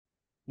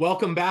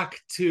Welcome back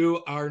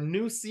to our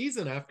new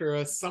season after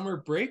a summer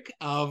break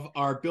of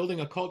our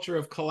Building a Culture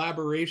of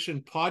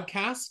Collaboration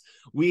podcast.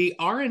 We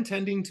are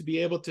intending to be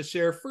able to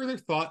share further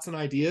thoughts and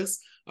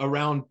ideas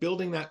around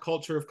building that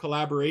culture of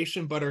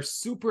collaboration, but are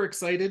super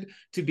excited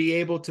to be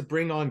able to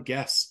bring on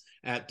guests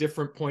at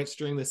different points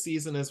during the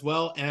season as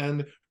well,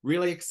 and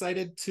really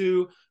excited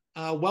to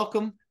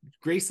welcome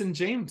Grayson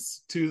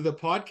James to the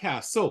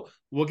podcast. So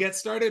we'll get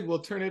started. We'll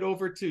turn it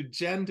over to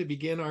Jen to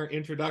begin our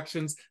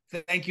introductions.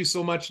 Thank you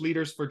so much,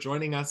 leaders, for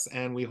joining us.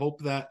 And we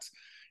hope that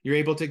you're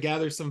able to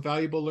gather some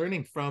valuable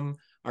learning from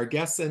our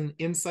guests and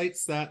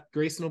insights that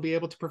Grayson will be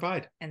able to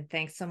provide. And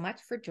thanks so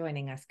much for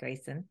joining us,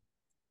 Grayson.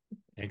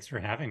 Thanks for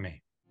having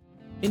me.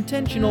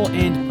 Intentional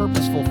and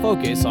purposeful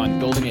focus on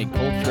building a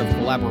culture of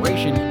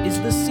collaboration is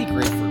the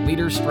secret for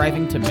leaders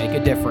striving to make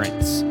a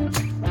difference.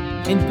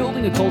 In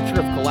building a culture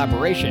of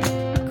collaboration,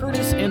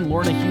 Curtis and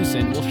Lorna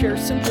Hewson will share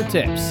simple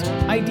tips,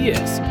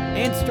 ideas,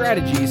 and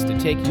strategies to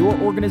take your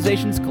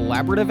organization's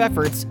collaborative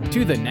efforts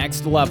to the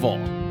next level.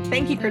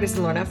 Thank you, Curtis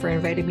and Lorna, for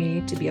inviting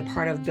me to be a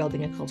part of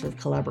building a culture of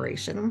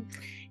collaboration.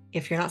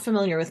 If you're not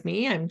familiar with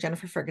me, I'm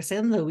Jennifer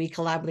Ferguson, the We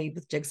Collab Lead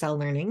with Jigsaw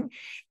Learning,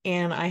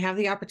 and I have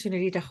the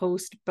opportunity to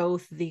host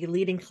both the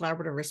Leading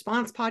Collaborative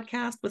Response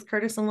podcast with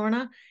Curtis and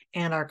Lorna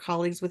and our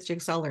colleagues with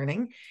Jigsaw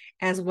Learning,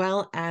 as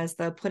well as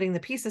the Putting the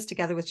Pieces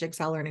Together with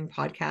Jigsaw Learning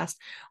podcast,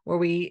 where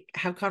we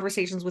have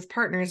conversations with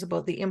partners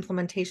about the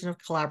implementation of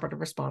collaborative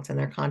response in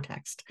their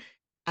context.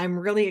 I'm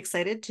really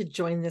excited to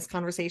join this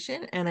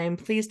conversation, and I'm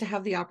pleased to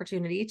have the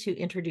opportunity to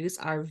introduce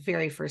our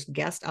very first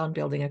guest on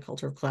building a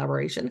culture of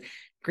collaboration,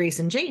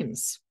 Grayson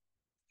James.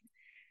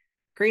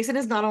 Grayson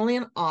is not only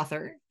an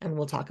author, and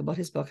we'll talk about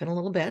his book in a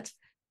little bit.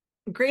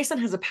 Grayson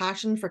has a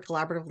passion for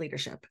collaborative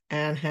leadership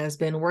and has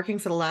been working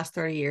for the last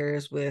 30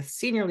 years with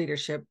senior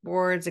leadership,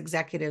 boards,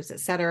 executives,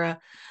 etc.,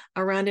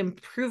 around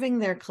improving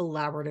their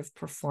collaborative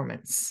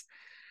performance.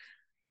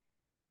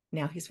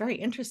 Now, he's very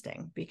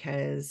interesting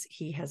because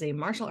he has a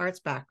martial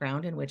arts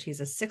background in which he's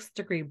a 6th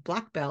degree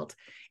black belt,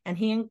 and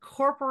he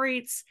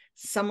incorporates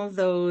some of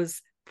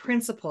those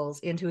principles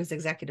into his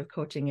executive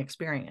coaching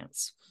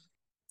experience.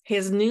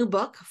 His new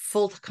book,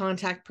 Full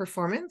Contact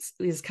Performance,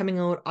 is coming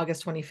out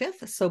August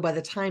 25th. So by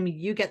the time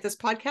you get this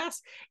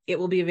podcast, it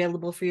will be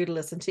available for you to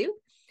listen to.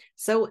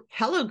 So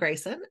hello,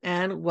 Grayson,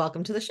 and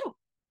welcome to the show.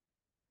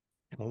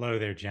 Hello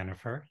there,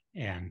 Jennifer,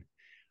 and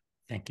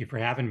thank you for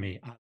having me.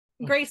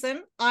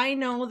 Grayson, I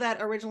know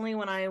that originally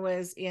when I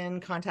was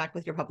in contact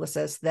with your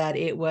publicist that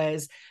it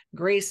was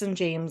Grayson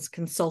James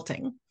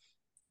Consulting,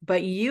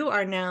 but you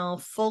are now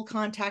Full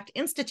Contact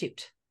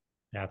Institute.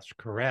 That's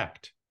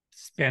correct.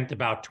 Spent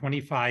about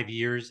 25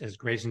 years as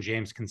Grayson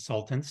James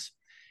Consultants.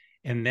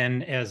 And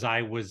then as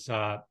I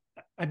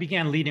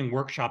began leading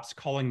workshops,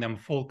 calling them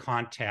Full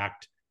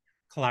Contact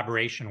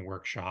Collaboration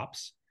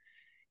Workshops.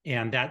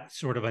 And that's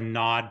sort of a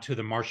nod to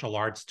the martial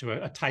arts,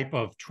 to a type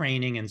of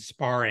training and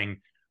sparring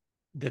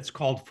that's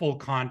called full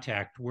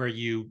contact, where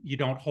you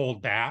don't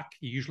hold back.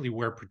 You usually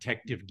wear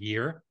protective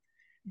gear,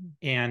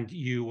 and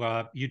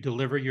you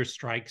deliver your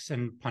strikes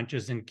and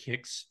punches and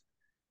kicks,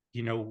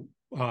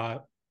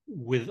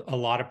 with a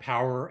lot of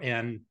power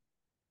and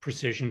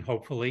precision,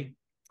 hopefully.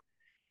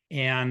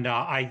 And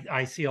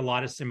I see a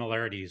lot of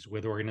similarities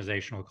with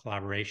organizational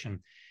collaboration.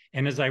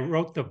 And as I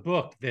wrote the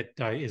book that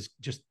is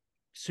just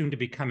soon to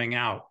be coming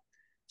out,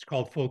 it's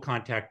called Full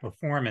Contact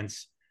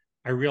Performance.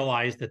 I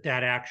realized that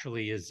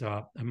actually is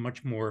a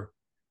much more,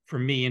 for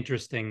me,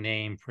 interesting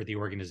name for the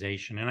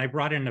organization. And I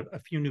brought in a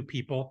few new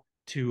people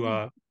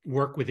to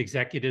work with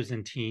executives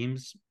and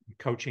teams,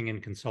 coaching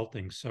and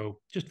consulting. So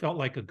just felt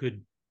like a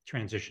good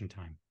transition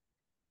time.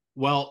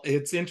 Well,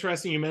 it's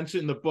interesting you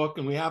mentioned the book,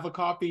 and we have a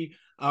copy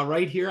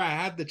right here. I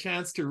had the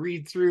chance to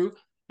read through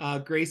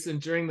Grayson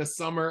during the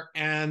summer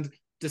and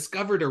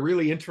discovered a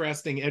really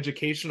interesting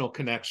educational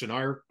connection.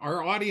 Our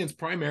audience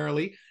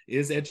primarily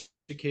is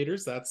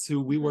educators. That's who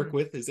we work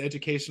with, is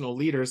educational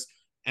leaders,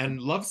 and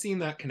love seeing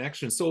that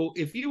connection. So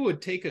if you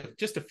would take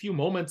just a few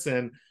moments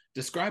and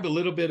describe a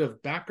little bit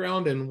of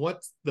background and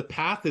what the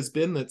path has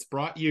been that's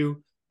brought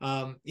you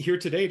here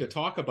today to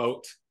talk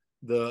about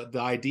the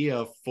idea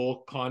of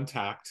full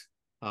contact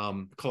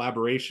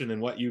collaboration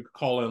and what you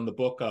call in the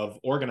book of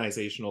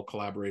organizational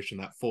collaboration,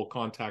 that full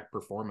contact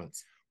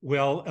performance.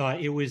 Well,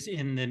 it was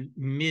in the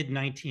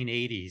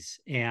mid-1980s,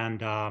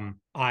 and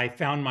I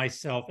found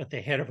myself at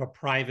the head of a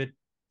private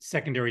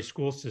secondary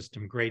school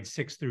system, grades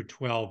 6 through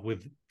 12,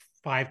 with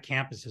 5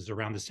 campuses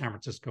around the San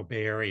Francisco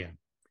Bay Area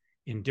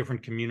in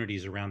different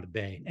communities around the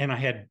Bay. And I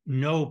had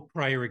no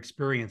prior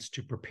experience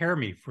to prepare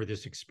me for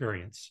this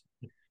experience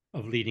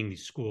of leading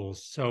these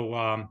schools. So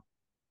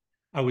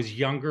I was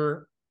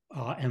younger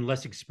and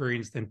less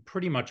experienced than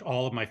pretty much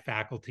all of my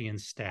faculty and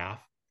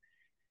staff.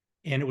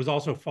 And it was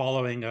also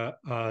following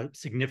a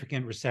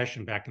significant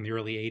recession back in the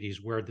early 80s,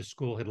 where the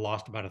school had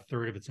lost about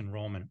 1/3 of its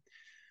enrollment.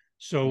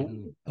 So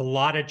a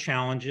lot of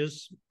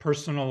challenges,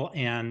 personal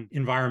and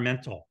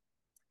environmental.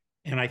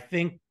 And I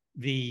think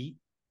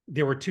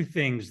there were 2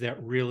 things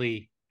that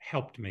really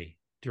helped me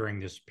during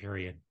this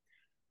period.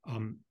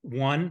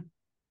 One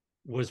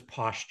was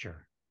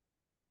posture.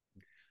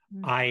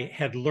 I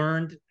had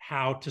learned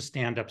how to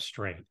stand up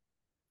straight.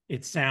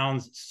 It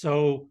sounds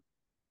so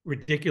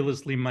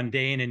ridiculously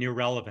mundane and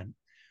irrelevant,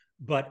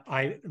 but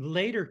I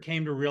later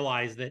came to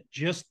realize that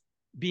just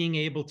being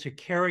able to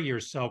carry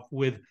yourself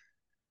with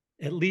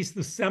at least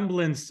the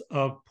semblance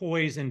of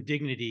poise and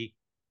dignity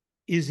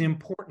is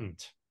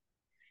important.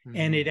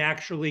 And it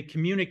actually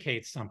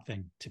communicates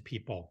something to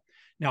people.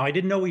 Now, I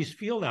didn't always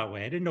feel that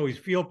way. I didn't always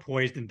feel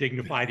poised and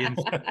dignified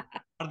inside. A lot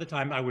of the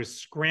time I was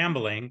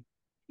scrambling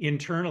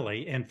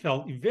internally and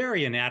felt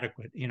very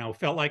inadequate,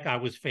 felt like I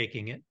was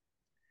faking it.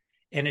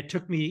 And it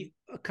took me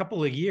a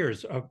couple of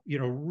years of,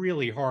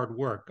 really hard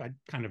work,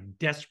 kind of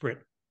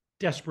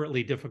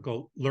desperately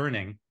difficult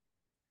learning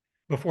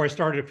before I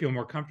started to feel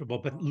more comfortable.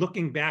 But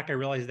looking back, I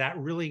realized that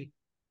really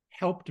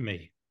helped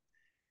me.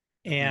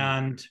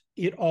 And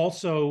it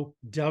also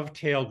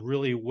dovetailed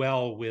really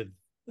well with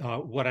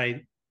what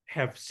I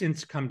have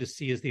since come to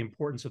see as the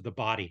importance of the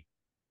body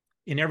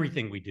in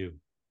everything we do,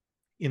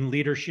 in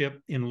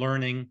leadership, in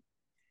learning,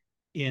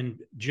 in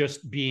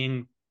just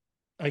being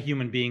a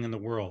human being in the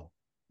world.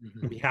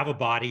 We have a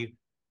body.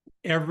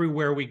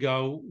 Everywhere we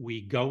go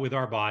with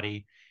our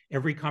body.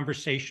 Every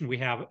conversation we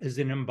have is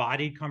an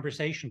embodied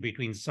conversation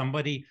between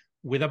somebody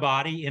with a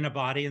body, in a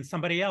body, and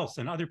somebody else,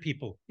 and other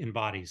people in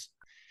bodies.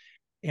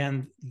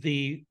 And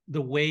the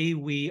way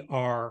we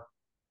are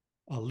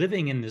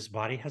living in this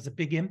body has a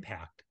big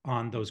impact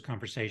on those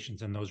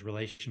conversations and those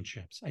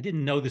relationships. I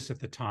didn't know this at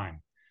the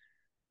time,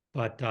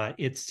 but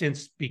it's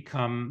since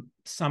become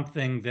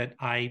something that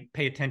I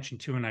pay attention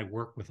to and I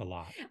work with a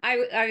lot.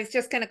 I was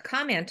just going to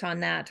comment on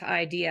that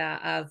idea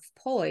of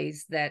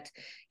poise, that,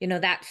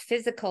 that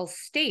physical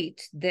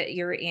state that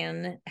you're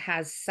in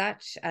has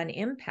such an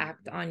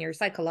impact on your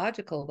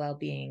psychological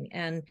well-being,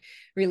 and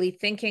really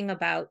thinking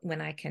about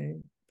when I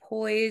can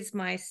poise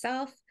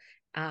myself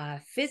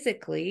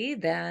physically,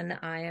 then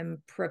I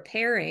am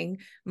preparing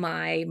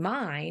my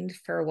mind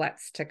for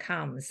what's to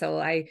come. So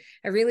I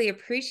really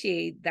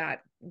appreciate that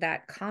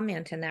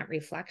comment and that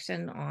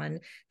reflection on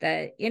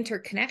the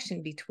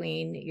interconnection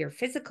between your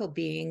physical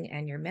being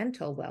and your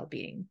mental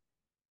well-being.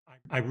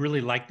 I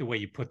really like the way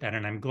you put that,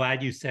 and I'm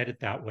glad you said it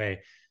that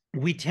way.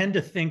 We tend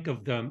to think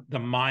of the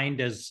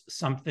mind as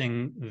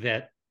something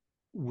that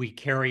we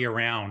carry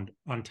around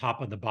on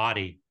top of the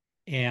body.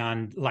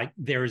 And like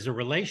there's a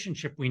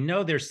relationship, we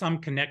know there's some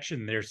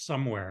connection there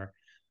somewhere,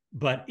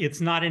 but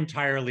it's not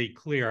entirely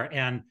clear.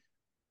 And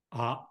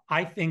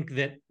I think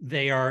that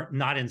they are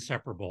not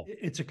inseparable.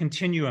 It's a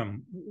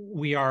continuum.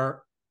 We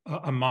are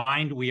a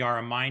mind. We are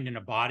a mind and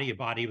a body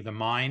with a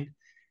mind.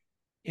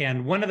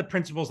 And one of the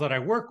principles that I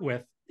work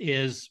with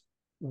is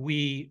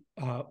when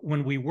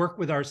we work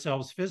with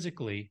ourselves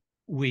physically,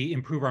 we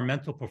improve our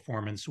mental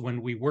performance.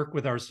 When we work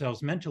with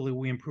ourselves mentally,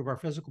 we improve our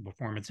physical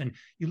performance. And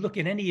you look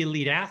at any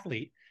elite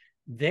athlete,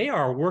 they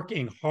are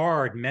working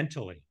hard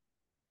mentally.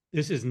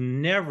 This is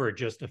never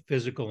just a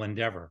physical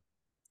endeavor.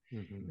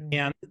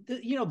 And,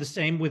 the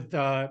same with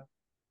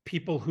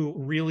people who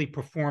really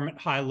perform at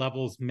high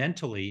levels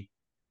mentally.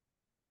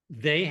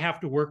 They have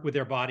to work with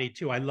their body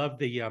too. I love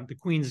the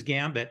Queen's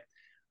Gambit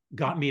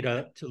got me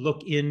to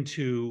look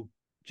into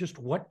just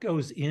what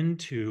goes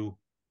into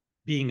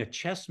being a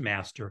chess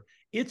master.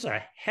 It's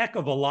a heck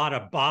of a lot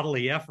of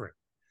bodily effort.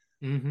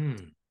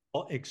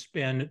 I'll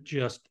expend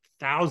just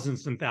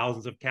thousands and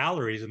thousands of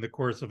calories in the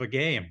course of a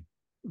game.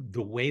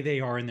 The way they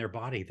are in their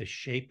body, the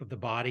shape of the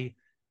body,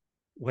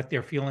 what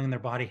they're feeling in their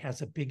body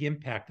has a big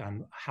impact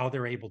on how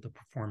they're able to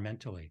perform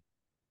mentally.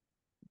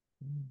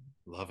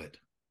 Love it.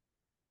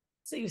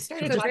 So you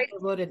started talking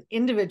about an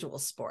individual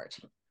sport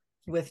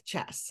with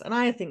chess. And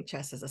I think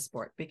chess is a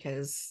sport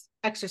because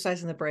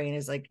exercising the brain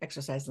is like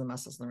exercising the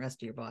muscles in the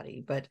rest of your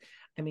body. But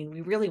I mean,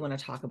 we really want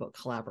to talk about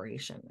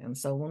collaboration. And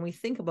so when we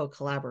think about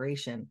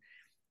collaboration,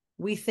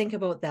 we think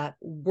about that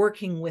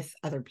working with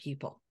other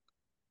people.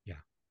 Yeah.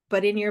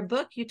 But in your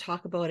book, you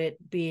talk about it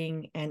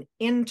being an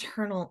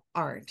internal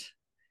art.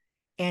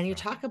 And you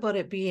talk about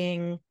it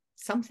being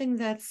something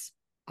that's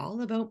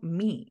all about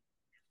me.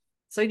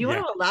 So do you want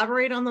to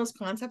elaborate on those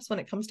concepts when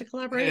it comes to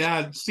collaboration?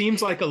 Yeah, it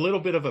seems like a little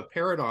bit of a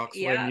paradox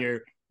when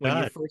you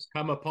first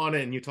come upon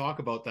it, and you talk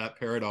about that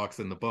paradox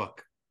in the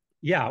book.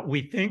 Yeah,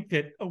 we think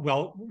that,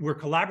 well, we're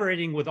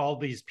collaborating with all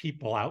these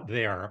people out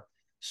there.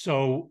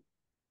 So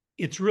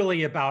it's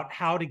really about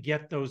how to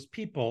get those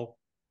people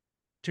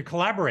to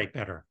collaborate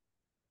better.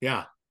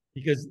 Yeah.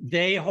 Because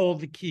they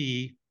hold the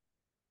key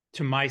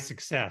to my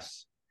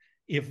success.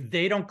 If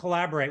they don't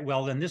collaborate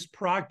well, then this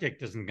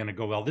project isn't going to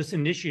go well. This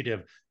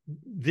initiative,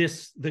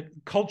 the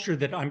culture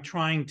that I'm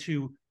trying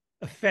to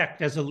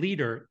affect as a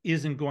leader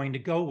isn't going to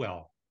go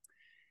well.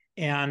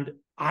 And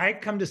I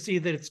come to see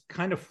that it's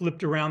kind of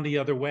flipped around the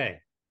other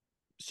way.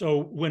 So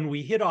when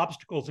we hit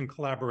obstacles in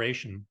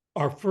collaboration,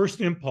 our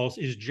first impulse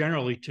is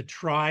generally to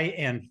try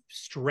and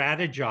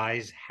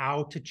strategize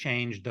how to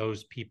change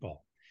those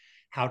people,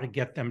 how to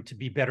get them to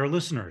be better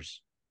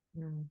listeners,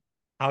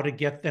 how to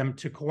get them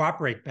to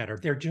cooperate better.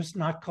 They're just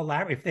not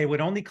collaborating. If they would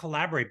only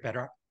collaborate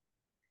better,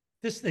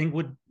 this thing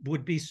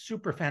would be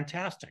super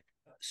fantastic.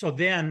 So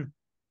then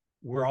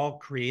we're all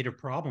creative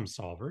problem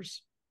solvers.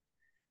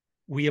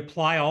 we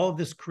apply all of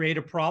this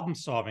creative problem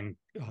solving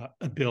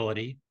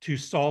ability to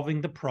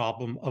solving the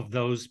problem of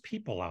those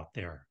people out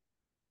there.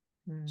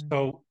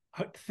 So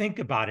think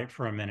about it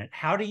for a minute.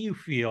 How do you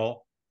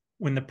feel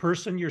when the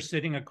person you're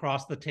sitting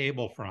across the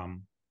table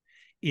from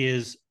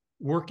is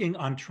working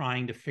on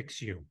trying to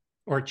fix you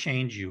or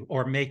change you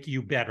or make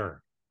you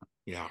better?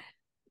 Yeah.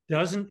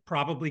 Doesn't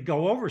probably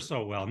go over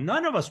so well.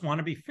 None of us want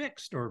to be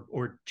fixed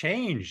or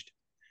changed.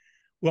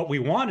 What we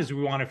want is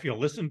we want to feel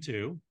listened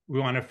to.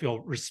 We want to feel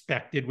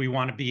respected. We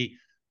want to be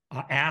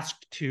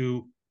asked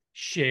to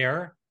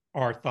share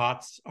our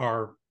thoughts,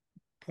 our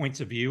points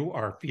of view,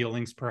 our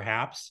feelings,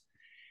 perhaps,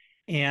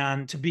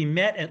 and to be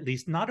met, at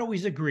least, not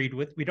always agreed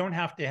with. We don't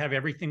have to have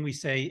everything we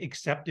say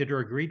accepted or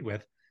agreed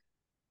with,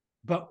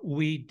 but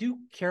we do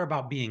care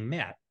about being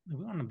met.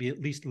 We want to be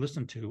at least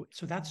listened to.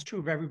 So that's true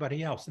of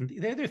everybody else. And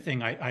the other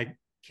thing I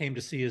came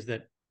to see is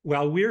that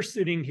while we're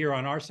sitting here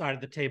on our side of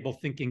the table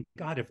thinking,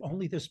 God, if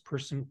only this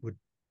person would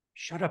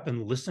shut up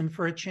and listen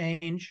for a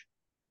change,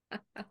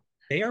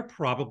 they are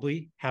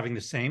probably having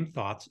the same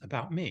thoughts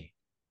about me.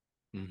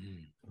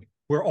 Mm-hmm.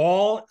 We're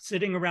all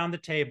sitting around the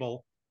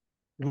table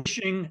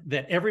wishing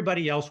that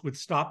everybody else would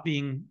stop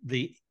being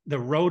the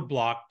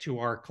roadblock to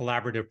our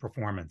collaborative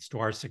performance, to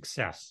our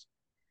success.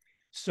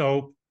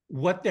 So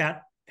what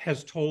that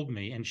has told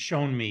me and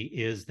shown me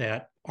is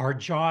that our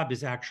job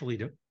is actually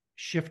to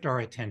shift our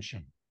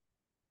attention.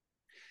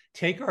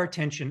 Take our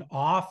attention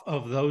off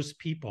of those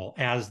people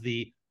as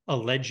the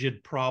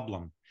alleged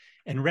problem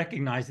and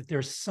recognize that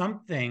there's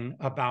something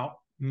about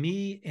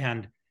me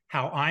and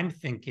how I'm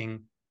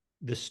thinking,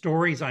 the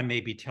stories I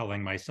may be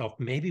telling myself,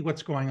 maybe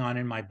what's going on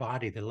in my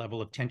body, the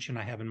level of tension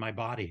I have in my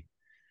body,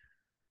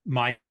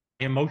 my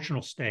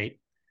emotional state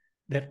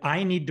that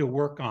I need to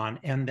work on.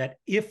 And that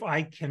if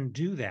I can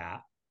do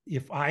that,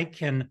 if I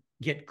can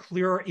get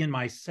clearer in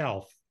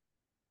myself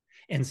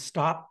and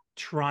stop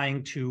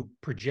trying to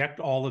project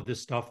all of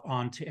this stuff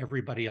onto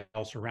everybody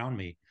else around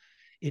me,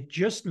 it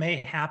just may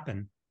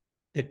happen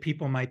that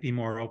people might be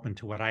more open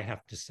to what I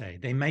have to say.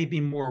 They may be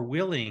more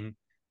willing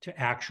to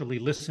actually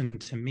listen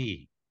to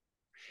me.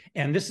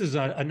 And this is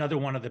another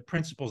one of the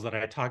principles that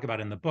I talk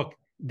about in the book.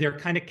 They're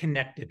kind of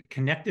connected,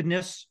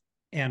 connectedness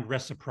and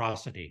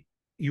reciprocity.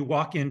 You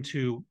walk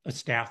into a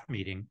staff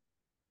meeting,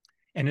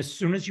 and as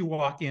soon as you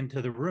walk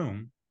into the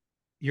room,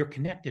 you're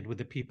connected with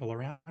the people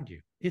around you.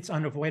 It's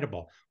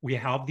unavoidable. We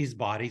have these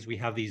bodies, we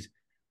have these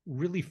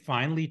really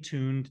finely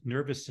tuned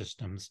nervous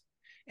systems,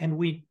 and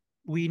we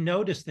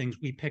notice things,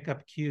 we pick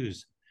up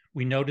cues.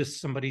 We notice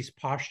somebody's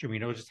posture, we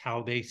notice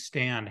how they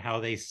stand,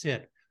 how they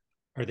sit,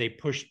 are they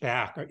pushed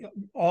back,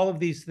 all of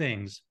these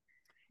things.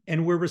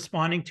 And we're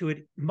responding to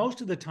it.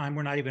 Most of the time,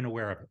 we're not even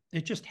aware of it.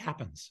 It just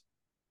happens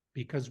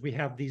because we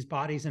have these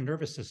bodies and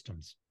nervous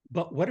systems.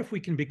 But what if we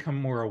can become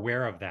more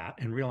aware of that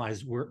and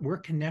realize we're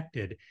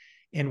connected,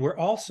 and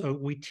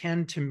we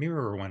tend to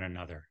mirror one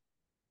another.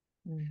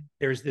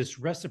 There's this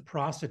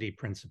reciprocity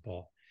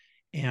principle,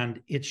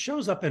 and it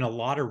shows up in a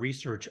lot of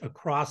research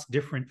across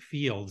different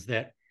fields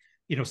that,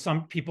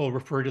 some people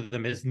refer to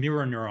them as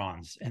mirror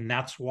neurons. And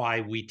that's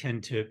why we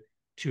tend to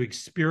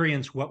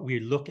experience what we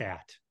look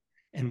at,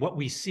 and what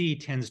we see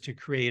tends to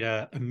create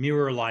a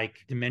mirror-like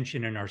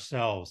dimension in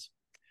ourselves.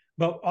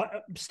 But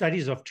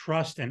studies of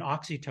trust and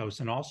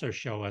oxytocin also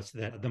show us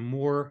that the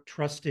more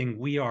trusting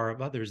we are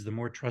of others, the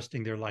more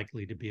trusting they're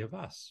likely to be of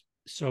us.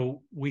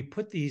 So we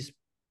put these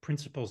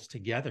principles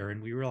together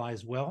and we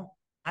realize, well,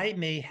 I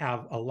may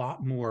have a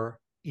lot more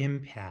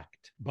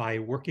impact by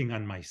working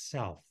on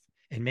myself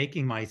and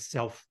making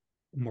myself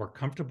more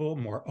comfortable,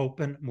 more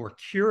open, more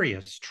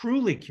curious,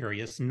 truly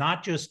curious,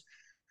 not just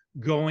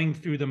going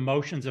through the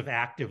motions of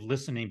active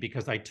listening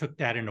because I took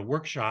that in a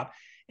workshop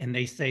and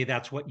they say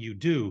that's what you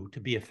do to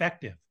be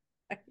effective.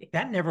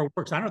 That never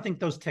works. I don't think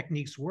those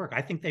techniques work.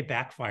 I think they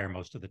backfire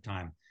most of the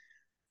time.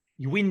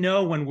 We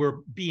know when we're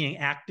being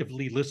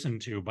actively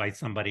listened to by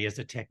somebody as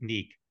a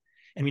technique.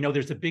 And we know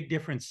there's a big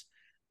difference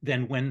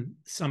than when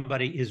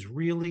somebody is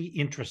really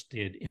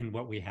interested in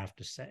what we have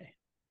to say.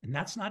 And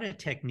that's not a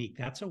technique,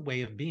 that's a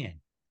way of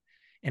being.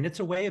 And it's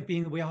a way of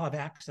being that we all have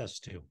access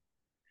to.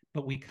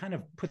 But we kind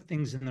of put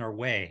things in their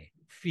way,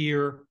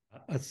 fear,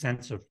 a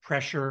sense of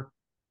pressure,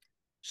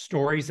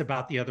 stories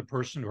about the other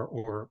person,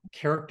 or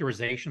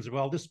characterizations.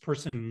 Well, this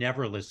person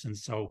never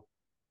listens, so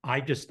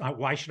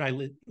why should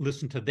I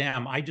listen to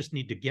them? I just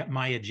need to get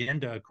my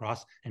agenda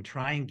across and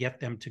try and get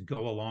them to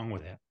go along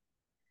with it.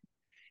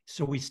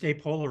 So we stay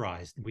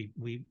polarized.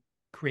 We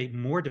create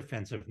more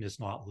defensiveness,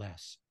 not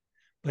less.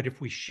 But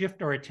if we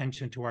shift our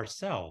attention to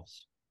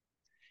ourselves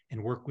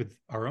and work with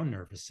our own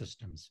nervous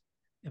systems,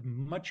 we have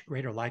much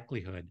greater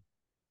likelihood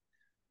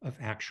of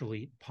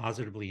actually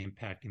positively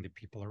impacting the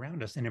people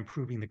around us and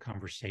improving the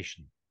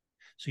conversation.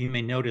 So you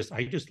may notice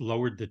I just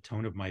lowered the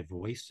tone of my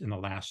voice in the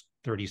last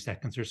 30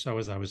 seconds or so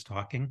as I was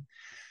talking,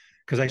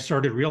 because I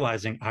started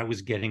realizing I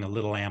was getting a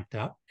little amped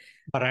up,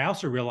 but I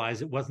also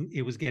realized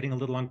it was getting a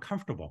little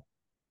uncomfortable.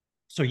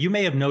 So you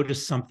may have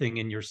noticed something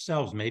in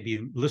yourselves.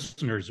 Maybe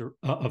listeners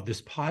of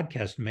this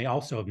podcast may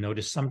also have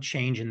noticed some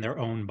change in their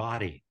own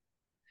body.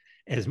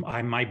 as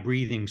my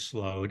breathing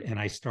slowed and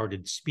I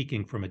started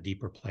speaking from a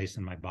deeper place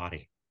in my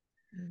body.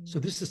 So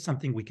this is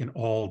something we can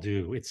all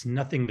do. It's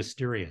nothing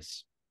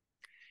mysterious.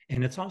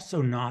 And it's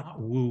also not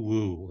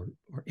woo-woo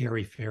or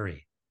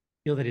airy-fairy. I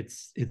feel that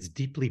it's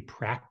deeply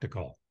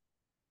practical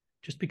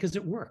just because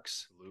it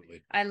works.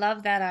 Absolutely. I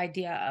love that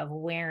idea of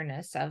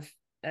awareness of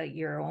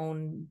your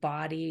own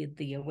body,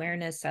 the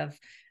awareness of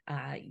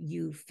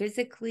you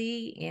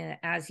physically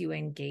as you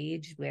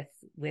engage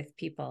with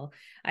people.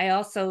 I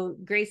also,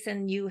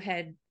 Grayson, you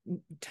had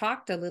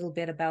talked a little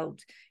bit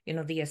about,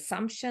 the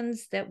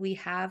assumptions that we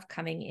have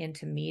coming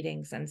into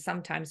meetings, and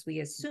sometimes we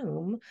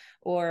assume,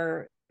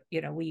 or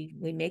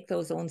we make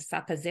those own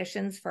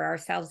suppositions for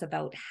ourselves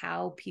about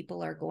how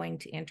people are going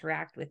to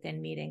interact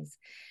within meetings.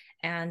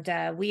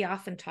 And we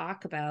often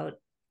talk about,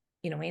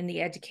 in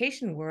the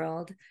education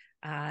world,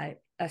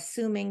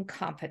 assuming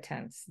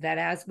competence, that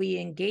as we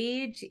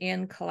engage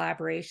in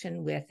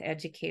collaboration with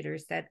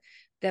educators,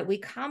 that we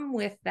come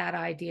with that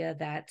idea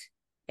that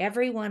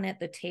everyone at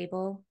the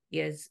table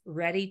is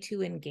ready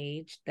to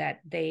engage, that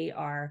they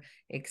are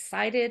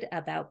excited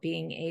about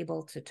being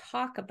able to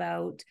talk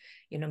about,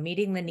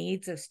 meeting the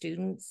needs of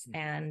students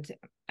and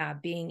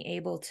being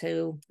able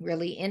to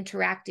really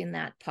interact in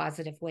that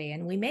positive way.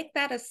 And we make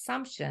that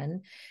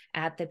assumption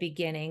at the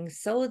beginning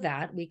so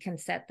that we can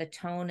set the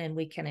tone and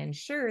we can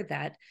ensure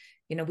that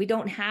we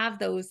don't have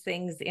those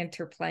things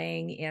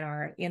interplaying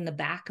in the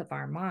back of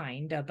our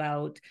mind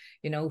about,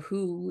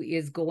 who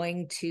is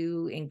going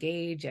to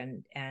engage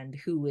and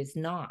who is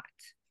not.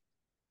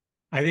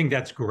 I think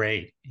that's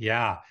great.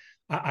 Yeah.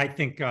 I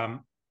think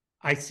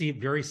I see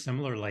it very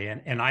similarly.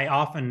 And I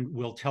often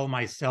will tell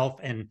myself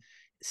and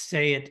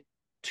say it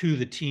to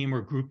the team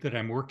or group that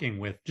I'm working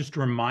with, just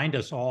to remind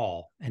us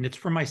all, and it's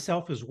for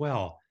myself as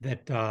well,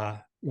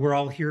 that we're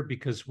all here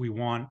because we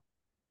want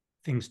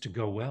things to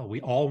go well. We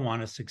all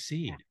want to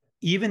succeed.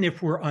 Even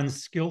if we're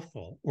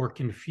unskillful or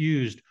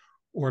confused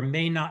or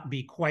may not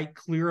be quite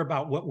clear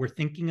about what we're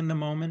thinking in the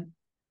moment,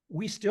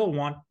 we still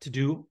want to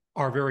do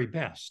our very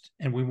best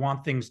and we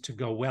want things to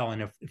go well.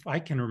 And if I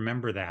can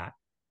remember that,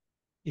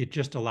 it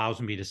just allows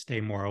me to stay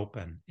more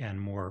open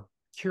and more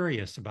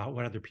curious about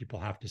what other people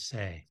have to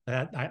say.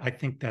 I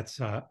think that's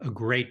a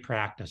great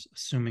practice,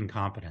 assuming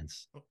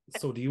competence.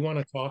 So do you want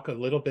to talk a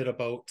little bit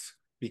about,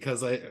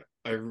 because I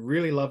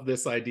really love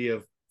this idea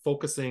of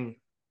focusing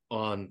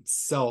on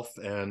self,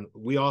 and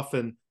we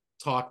often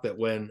talk that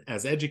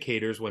as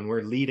educators, when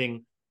we're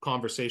leading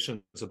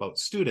conversations about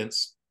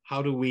students,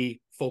 how do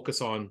we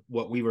focus on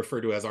what we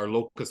refer to as our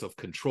locus of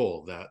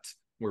control, that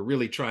we're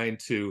really trying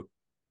to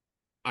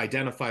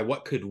identify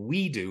what could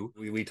we do.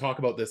 We talk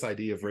about this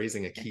idea of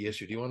raising a key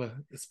issue. Do you want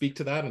to speak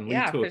to that and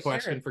lead to a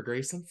question for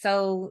Grayson?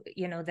 So,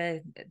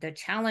 the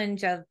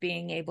challenge of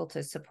being able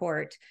to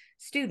support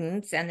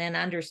students and then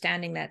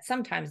understanding that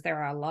sometimes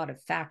there are a lot of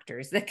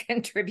factors that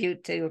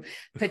contribute to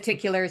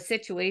particular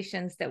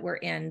situations that we're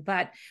in.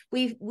 But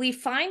we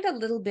find a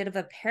little bit of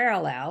a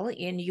parallel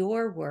in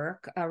your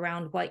work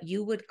around what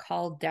you would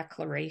call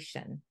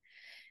declaration.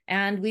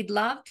 And we'd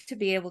love to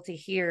be able to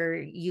hear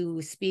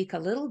you speak a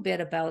little bit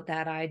about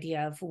that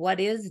idea of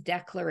what is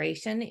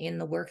declaration in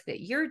the work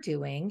that you're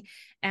doing,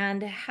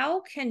 and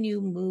how can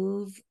you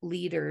move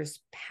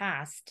leaders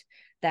past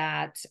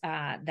that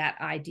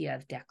idea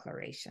of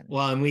declaration.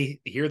 Well, and we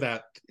hear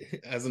that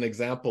as an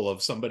example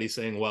of somebody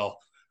saying, well,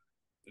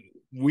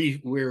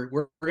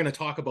 we're going to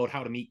talk about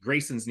how to meet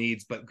Grayson's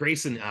needs, but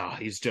Grayson,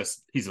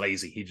 he's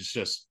lazy. He's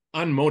just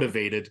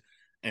unmotivated.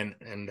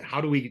 And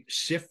how do we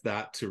shift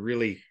that to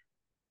really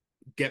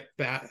get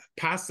back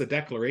past the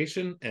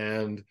declaration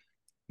and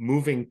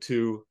moving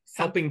to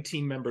helping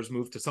team members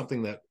move to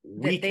something that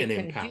we can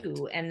impact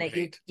do, and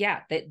that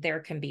that there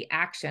can be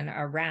action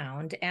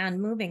around, and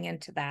moving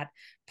into that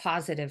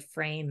positive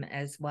frame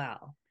as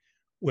well.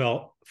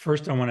 Well,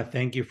 first I want to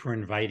thank you for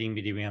inviting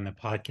me to be on the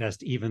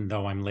podcast, even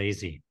though I'm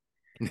lazy.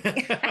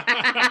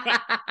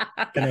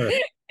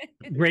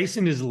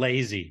 Grayson is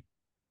lazy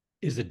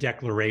is a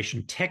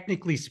declaration.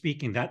 Technically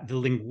speaking, that the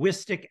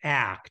linguistic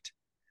act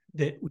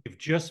that we've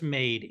just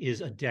made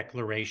is a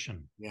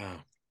declaration. Yeah.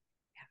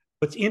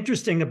 What's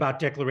interesting about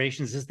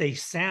declarations is they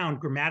sound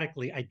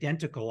grammatically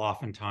identical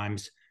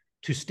oftentimes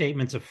to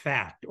statements of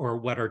fact, or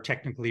what are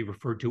technically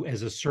referred to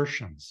as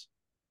assertions.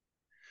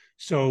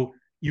 So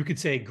you could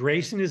say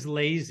Grayson is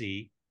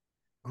lazy.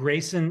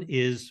 Grayson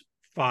is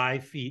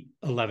 5 feet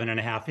 11 and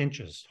a half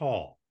inches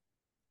tall.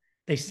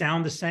 They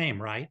sound the same,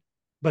 right?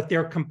 But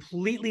they're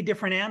completely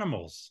different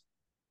animals.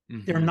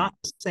 Mm-hmm. They're not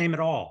the same at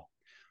all.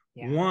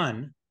 Yeah.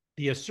 One,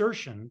 the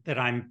assertion that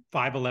I'm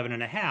 5'11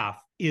 and a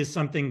half is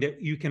something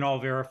that you can all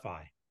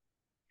verify.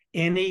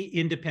 Any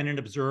independent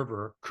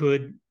observer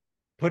could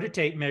put a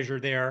tape measure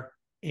there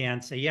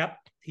and say, yep,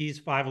 he's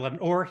 5'11,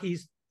 or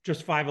he's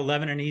just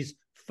 5'11 and he's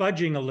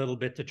fudging a little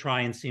bit to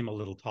try and seem a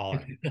little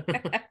taller.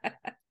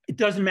 It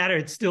doesn't matter.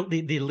 It's still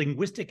the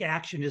linguistic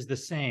action is the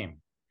same.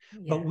 Yeah.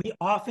 But we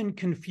often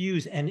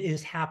confuse, and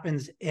it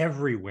happens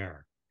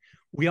everywhere.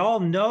 We all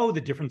know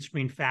the difference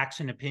between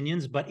facts and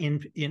opinions, but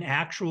in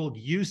actual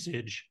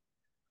usage,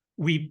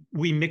 we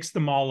mix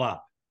them all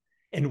up.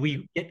 And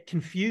we get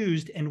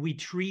confused and we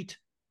treat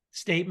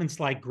statements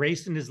like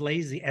Grayson is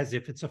lazy as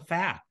if it's a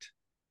fact.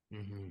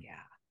 Yeah.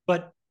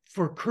 But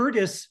for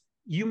Curtis,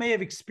 you may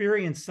have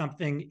experienced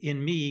something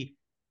in me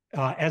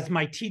as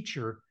my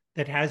teacher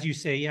that has you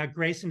say, yeah,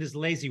 Grayson is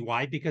lazy.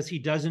 Why? Because he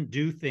doesn't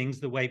do things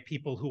the way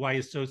people who I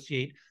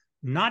associate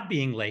not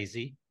being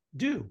lazy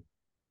do.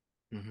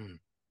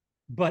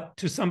 But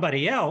to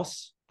somebody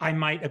else, I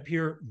might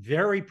appear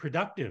very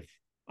productive.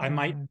 I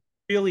might be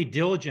really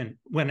diligent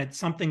when it's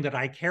something that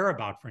I care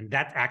about. And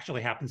that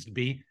actually happens to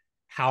be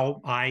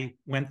how I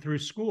went through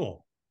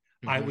school.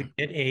 I would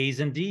get A's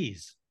and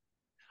D's.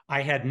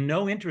 I had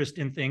no interest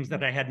in things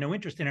that I had no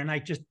interest in, and I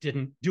just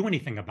didn't do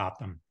anything about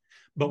them.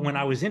 But when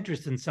I was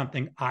interested in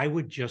something, I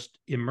would just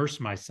immerse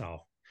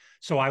myself.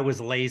 So I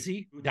was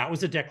lazy. That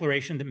was a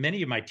declaration that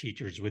many of my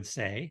teachers would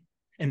say,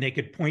 and they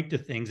could point to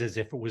things as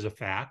if it was a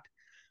fact.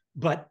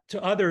 But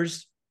to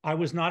others, I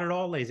was not at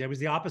all lazy. I was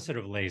the opposite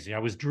of lazy. I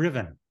was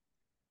driven.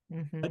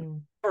 But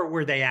or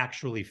were they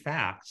actually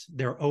facts?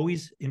 They're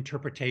always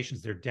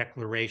interpretations. They're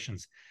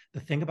declarations. The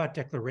thing about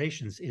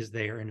declarations is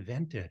they are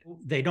invented.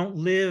 They don't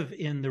live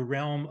in the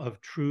realm of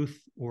truth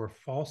or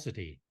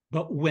falsity.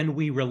 But when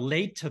we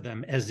relate to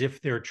them as if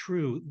they're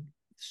true,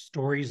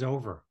 story's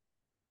over.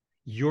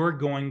 You're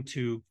going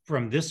to,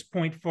 from this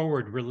point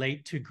forward,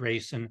 relate to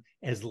Grayson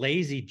as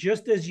lazy,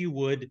 just as you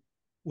would,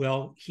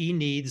 well, he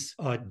needs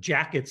a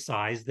jacket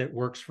size that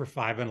works for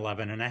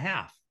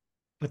 5'11.5".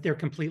 But they're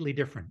completely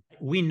different.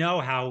 We know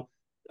how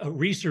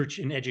research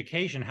in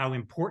education, how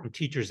important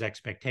teachers'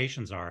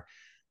 expectations are.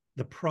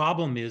 The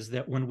problem is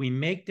that when we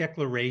make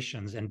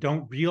declarations and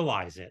don't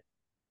realize it,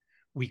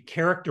 we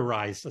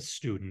characterize a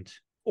student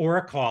or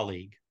a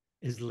colleague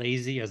as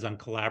lazy, as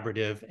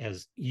uncollaborative,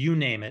 as you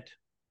name it.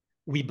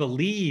 We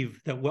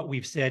believe that what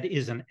we've said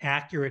is an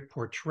accurate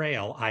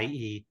portrayal,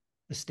 i.e.,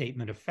 a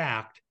statement of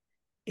fact.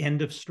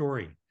 End of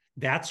story.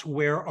 That's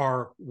where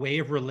our way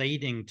of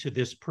relating to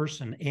this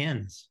person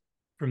ends.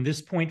 From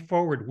this point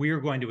forward, we are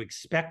going to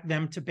expect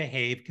them to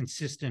behave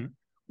consistent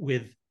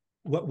with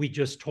what we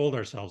just told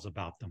ourselves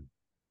about them.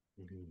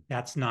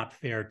 That's not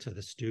fair to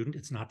the student.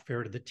 It's not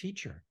fair to the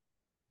teacher.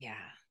 Yeah.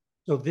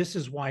 So this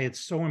is why it's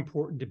so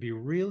important to be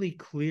really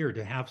clear,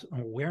 to have an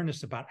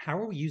awareness about how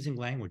are we using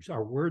language.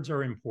 Our words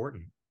are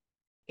important.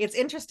 It's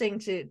interesting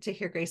to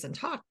hear Grayson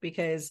talk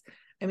because,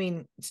 I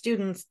mean,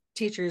 students,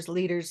 teachers,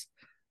 leaders,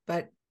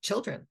 but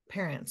children,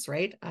 parents,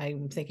 right?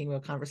 I'm thinking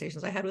about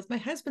conversations I had with my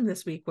husband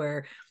this week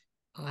where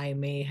I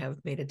may have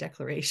made a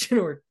declaration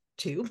or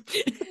two.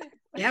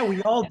 Yeah,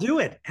 we all do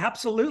it.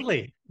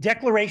 Absolutely.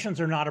 Declarations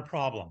are not a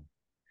problem.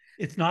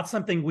 It's not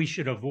something we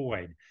should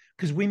avoid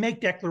because we make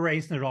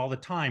declarations all the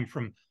time,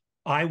 from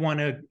I want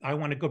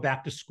to go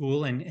back to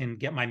school and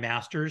get my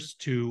master's,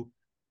 to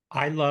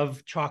I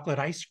love chocolate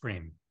ice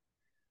cream,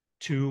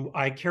 to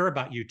I care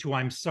about you, to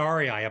I'm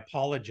sorry, I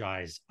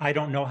apologize, I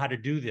don't know how to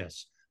do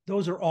this.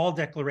 Those are all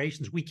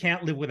declarations. We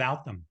can't live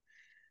without them.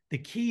 The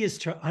key is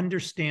to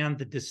understand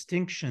the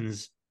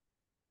distinctions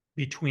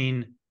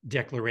between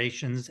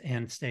declarations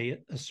and, say,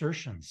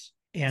 assertions,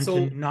 and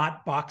to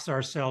not box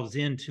ourselves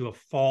into a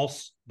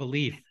false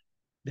belief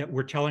that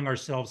we're telling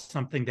ourselves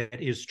something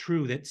that is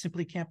true that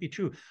simply can't be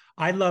true.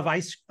 I love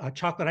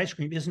chocolate ice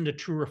cream isn't a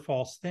true or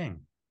false thing.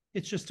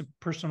 It's just a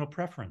personal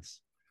preference.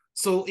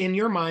 So in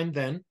your mind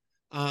then,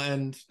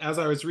 and as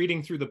I was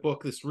reading through the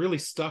book, this really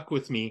stuck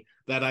with me,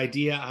 that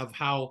idea of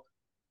how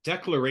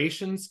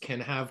declarations can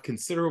have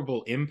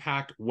considerable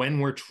impact when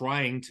we're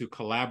trying to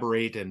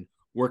collaborate and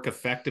work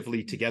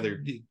effectively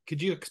together.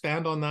 Could you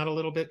expand on that a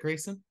little bit,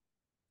 Grayson?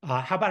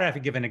 How about I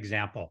give an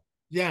example?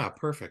 Yeah,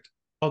 perfect.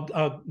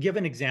 I'll give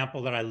an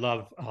example that I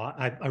love.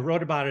 I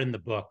wrote about it in the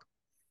book.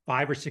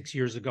 5 or 6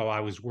 years ago, I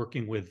was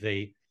working with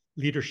a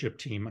leadership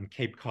team on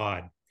Cape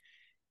Cod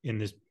in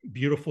this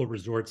beautiful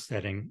resort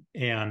setting.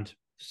 And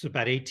it's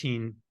about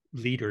 18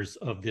 leaders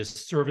of this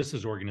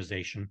services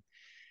organization.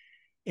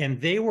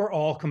 And they were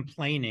all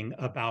complaining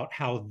about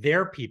how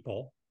their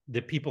people,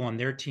 the people on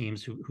their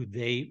teams who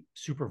they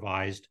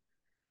supervised,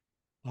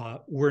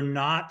 were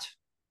not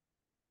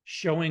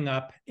showing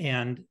up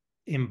and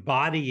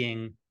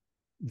embodying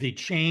the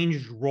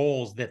changed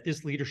roles that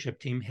this leadership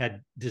team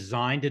had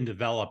designed and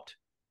developed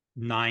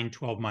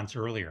 9-12 months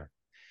earlier.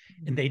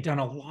 And they'd done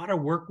a lot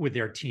of work with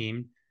their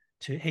team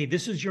to, hey,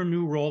 this is your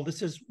new role.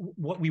 This is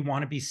what we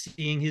want to be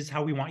seeing. Here's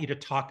how we want you to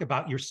talk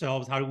about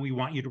yourselves. How do we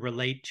want you to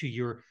relate to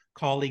your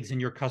colleagues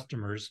and your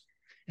customers?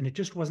 And it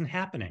just wasn't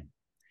happening.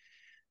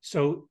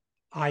 So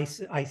I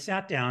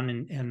sat down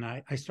and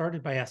I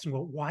started by asking,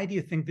 well, why do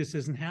you think this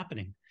isn't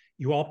happening?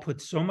 You all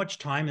put so much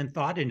time and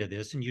thought into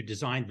this, and you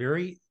designed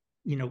very,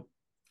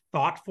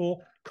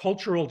 thoughtful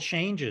cultural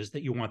changes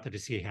that you wanted to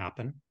see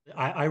happen.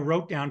 I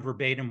wrote down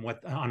verbatim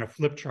on a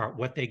flip chart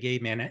what they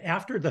gave me. And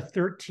after the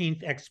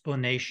 13th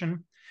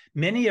explanation,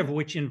 many of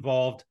which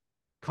involved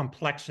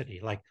complexity,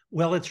 like,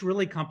 well, it's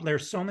really complex.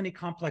 There's so many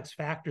complex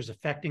factors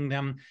affecting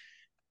them.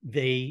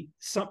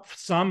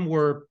 Some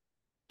were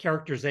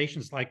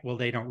characterizations like, well,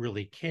 they don't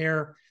really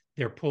care.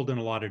 They're pulled in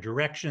a lot of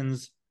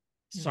directions.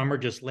 Some are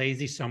just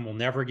lazy. Some will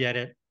never get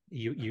it.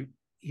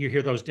 you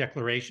hear those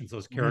declarations,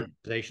 those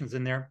characterizations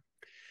in there.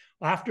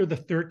 After the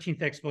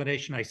 13th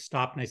explanation, I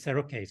stopped and I said,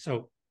 okay,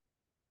 so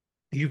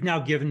you've now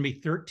given me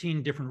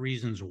 13 different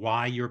reasons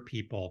why your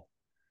people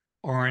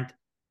aren't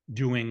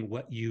doing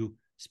what you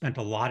spent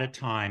a lot of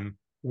time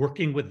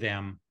working with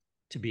them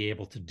to be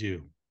able to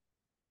do.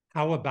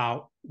 How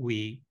about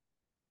we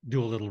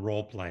do a little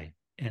role play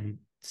and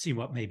see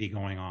what may be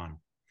going on?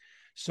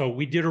 So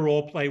we did a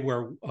role play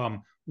where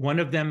one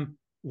of them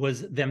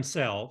was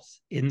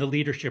themselves in the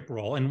leadership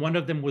role, and one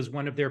of them was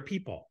one of their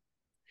people.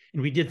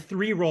 And we did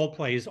 3 role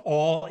plays,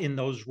 all in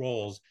those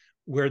roles,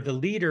 where the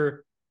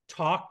leader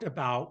talked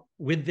about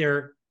with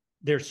their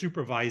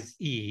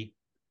supervisee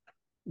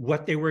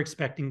what they were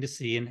expecting to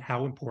see and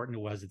how important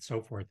it was and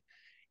so forth.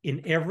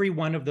 In every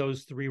one of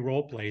those 3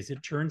 role plays,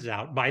 it turns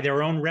out, by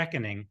their own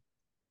reckoning,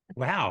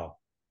 wow,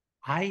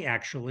 I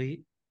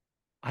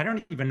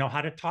don't even know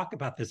how to talk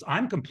about this.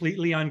 I'm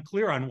completely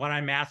unclear on what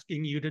I'm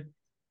asking you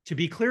to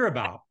be clear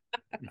about.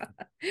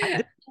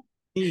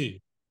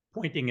 Me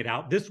pointing it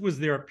out. This was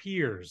their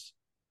peers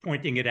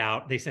pointing it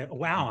out. They said,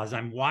 wow, as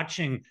I'm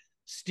watching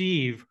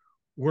Steve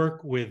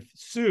work with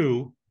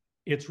Sue,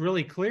 it's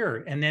really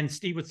clear. And then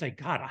Steve would say,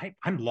 God,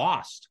 I'm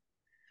lost.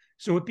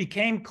 So it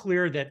became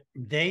clear that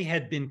they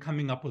had been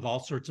coming up with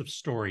all sorts of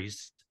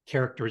stories,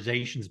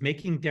 characterizations,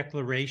 making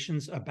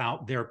declarations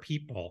about their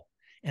people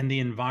and the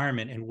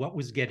environment and what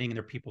was getting in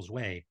their people's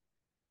way,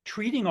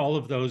 treating all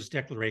of those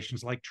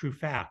declarations like true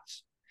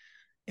facts.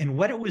 And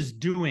what it was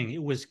doing,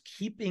 it was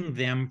keeping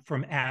them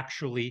from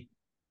actually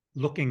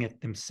looking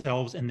at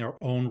themselves and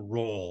their own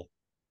role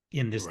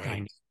in this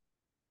dynamic.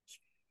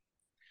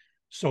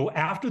 So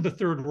after the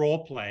 3rd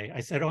role play,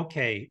 I said,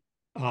 okay,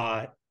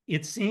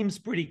 it seems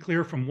pretty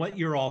clear from what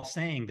you're all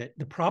saying that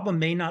the problem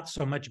may not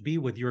so much be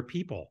with your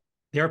people.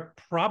 They're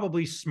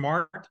probably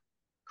smart,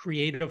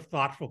 creative,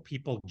 thoughtful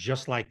people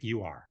just like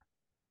you are.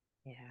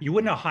 Yeah. You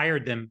wouldn't have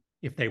hired them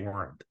if they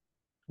weren't.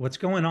 What's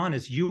going on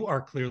is you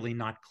are clearly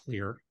not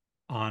clear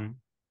on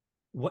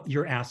what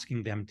you're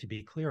asking them to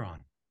be clear on.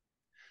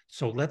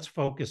 So let's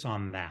focus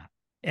on that.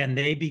 And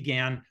they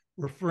began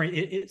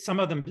referring, some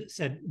of them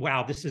said,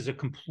 wow, this is a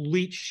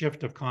complete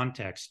shift of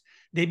context.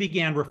 They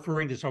began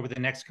referring this over the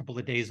next couple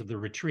of days of the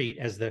retreat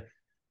as the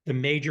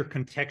major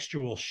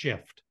contextual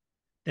shift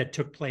that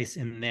took place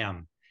in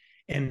them.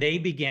 And they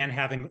began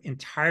having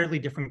entirely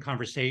different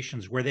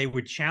conversations where they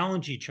would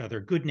challenge each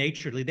other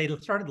good-naturedly. They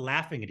started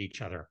laughing at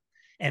each other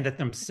and at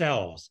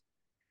themselves.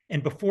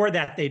 And before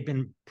that, they'd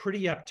been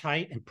pretty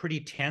uptight and pretty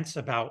tense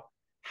about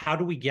how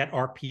do we get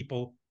our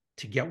people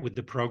to get with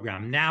the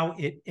program. Now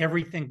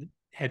everything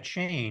had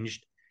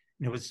changed.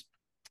 And it was,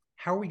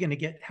 how are we going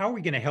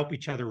to help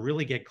each other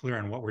really get clear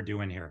on what we're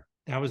doing here?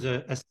 That was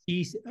a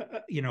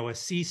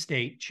C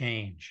state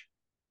change.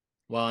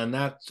 Well,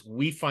 and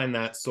we find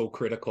that so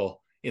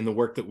critical in the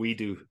work that we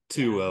do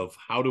too, of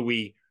how do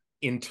we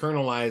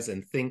internalize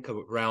and think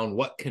around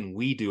what can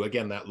we do?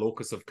 Again, that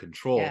locus of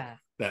control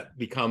that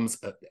becomes,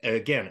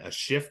 a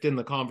shift in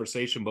the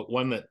conversation, but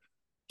one that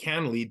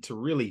can lead to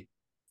really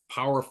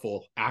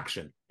powerful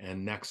action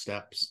and next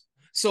steps.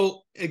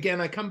 So again,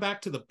 I come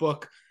back to the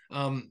book.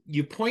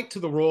 You point to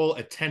the role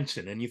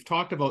attention, and you've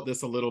talked about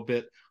this a little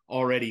bit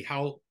already,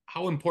 how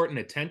important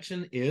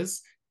attention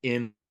is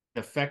in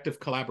effective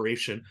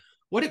collaboration.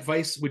 What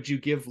advice would you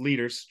give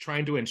leaders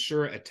trying to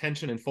ensure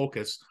attention and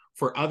focus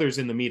for others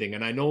in the meeting?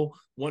 And I know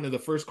one of the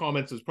first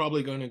comments is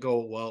probably going to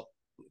go, well,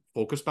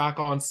 focus back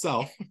on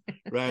self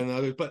rather than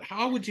others. But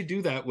how would you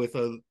do that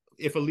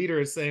if a leader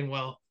is saying,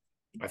 well,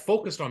 I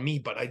focused on me,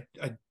 but I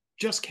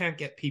just can't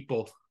get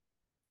people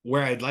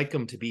where I'd like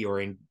them to be or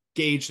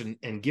engaged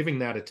and giving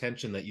that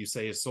attention that you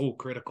say is so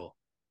critical?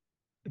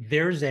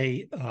 There's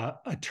a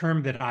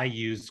term that I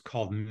use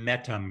called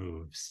meta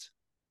moves.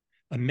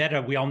 A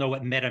meta, we all know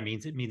what meta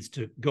means. It means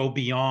to go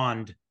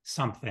beyond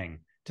something,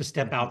 to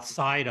step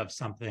outside of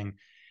something.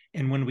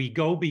 And when we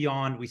go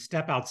beyond, we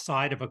step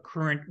outside of a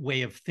current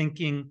way of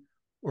thinking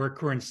or a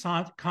current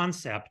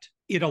concept,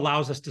 it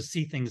allows us to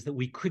see things that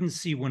we couldn't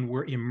see when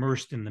we're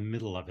immersed in the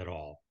middle of it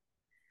all.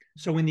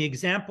 So in the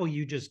example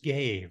you just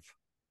gave,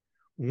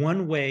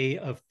 one way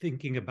of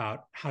thinking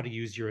about how to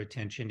use your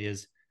attention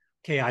is,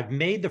 okay, I've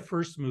made the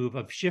first move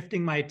of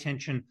shifting my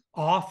attention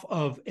off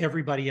of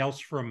everybody else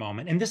for a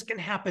moment. And this can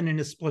happen in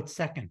a split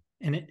second.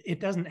 And it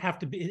doesn't have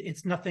to be,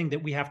 it's nothing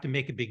that we have to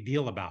make a big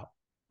deal about.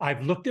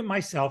 I've looked at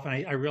myself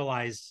and I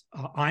realize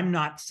I'm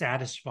not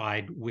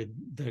satisfied with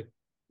the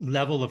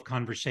level of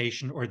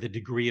conversation or the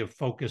degree of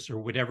focus or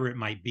whatever it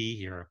might be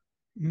here.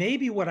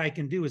 Maybe what I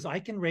can do is I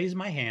can raise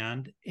my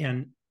hand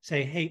and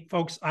say, hey,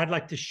 folks, I'd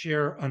like to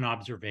share an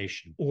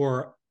observation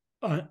or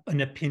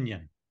an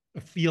opinion,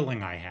 a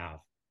feeling I have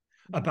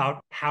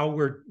about how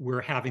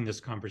we're having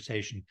this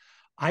conversation.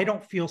 I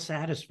don't feel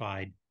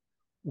satisfied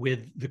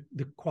with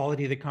the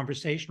quality of the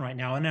conversation right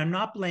now. And I'm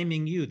not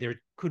blaming you. There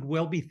could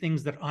well be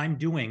things that I'm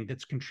doing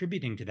that's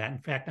contributing to that. In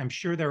fact, I'm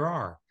sure there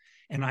are,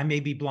 and I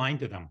may be blind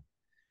to them.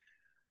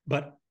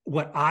 But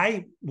what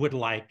I would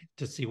like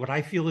to see, what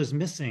I feel is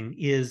missing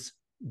is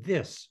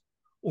this.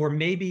 Or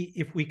maybe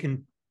if we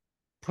can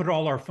put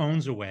all our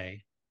phones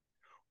away,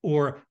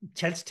 Or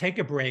let's take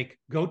a break,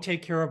 go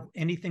take care of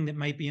anything that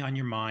might be on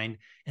your mind,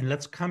 and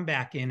let's come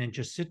back in and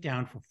just sit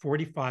down for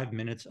 45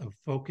 minutes of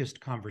focused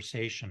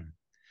conversation.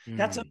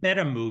 That's a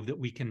meta move that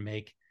we can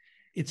make.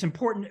 It's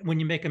important when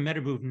you make a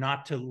meta move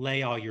not to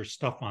lay all your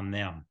stuff on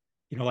them.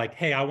 Like,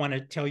 hey, I want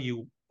to tell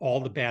you all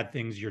the bad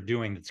things you're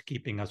doing that's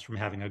keeping us from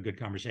having a good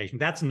conversation.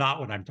 That's not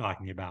what I'm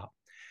talking about.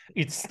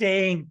 It's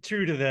staying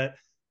true to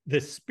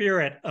the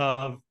spirit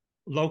of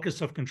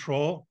locus of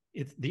control.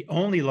 It's the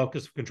only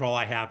locus of control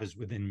I have is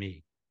within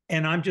me.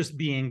 And I'm just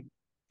being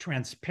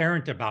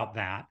transparent about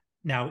that.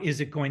 Now,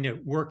 is it going to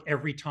work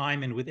every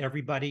time and with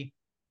everybody?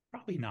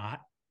 Probably not.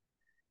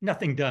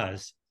 Nothing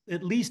does.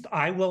 At least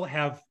I will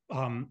have,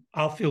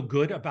 I'll feel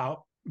good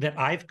about that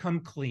I've come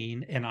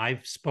clean and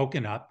I've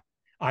spoken up.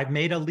 I've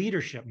made a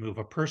leadership move,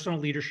 a personal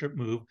leadership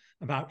move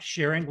about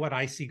sharing what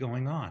I see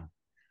going on.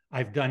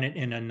 I've done it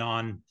in a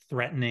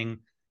non-threatening,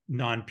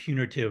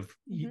 non-punitive,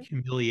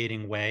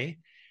 humiliating way.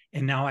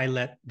 And now I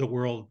let the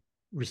world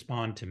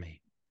respond to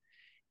me.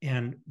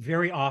 And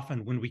very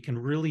often when we can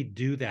really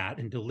do that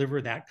and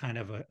deliver that kind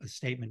of a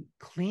statement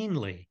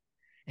cleanly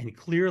and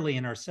clearly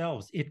in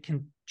ourselves, it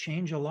can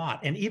change a lot.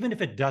 And even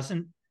if it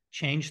doesn't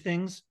change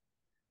things,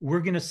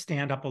 we're going to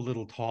stand up a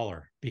little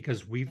taller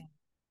because we've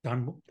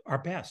done our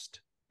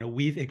best.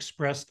 We've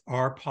expressed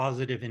our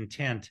positive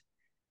intent.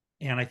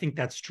 And I think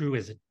that's true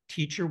as a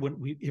teacher.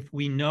 If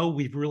we know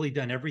we've really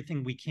done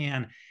everything we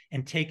can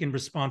and taken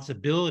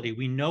responsibility,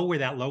 we know where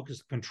that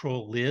locus of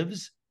control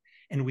lives,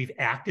 and we've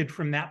acted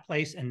from that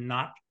place and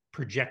not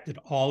projected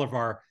all of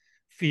our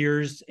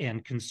fears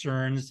and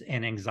concerns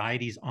and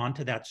anxieties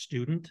onto that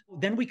student,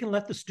 then we can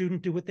let the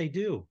student do what they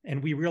do.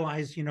 And we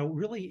realize,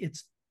 really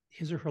it's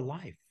his or her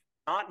life,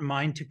 not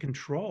mine to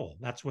control.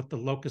 That's what the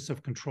locus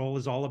of control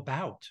is all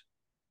about.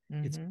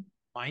 It's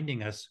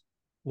finding us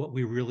what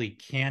we really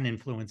can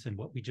influence and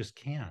what we just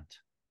can't.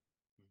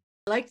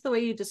 I like the way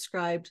you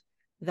described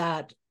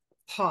that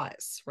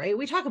pause, right?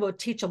 We talk about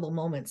teachable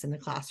moments in the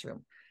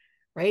classroom,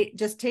 right?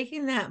 Just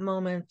taking that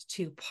moment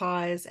to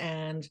pause,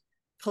 and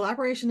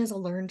collaboration is a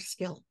learned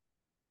skill.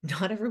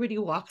 Not everybody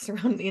walks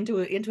around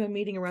into a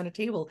meeting around a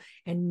table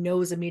and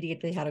knows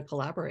immediately how to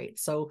collaborate.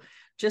 So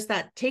just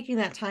that, taking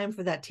that time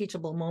for that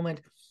teachable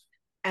moment,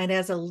 and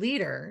as a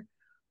leader,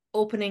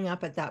 opening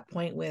up at that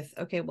point with,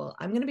 okay, well,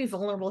 I'm going to be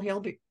vulnerable here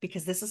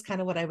because this is kind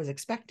of what I was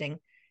expecting.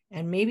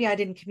 And maybe I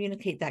didn't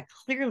communicate that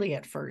clearly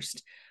at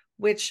first,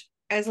 which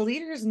as a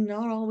leader is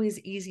not always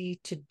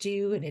easy to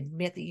do, and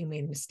admit that you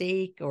made a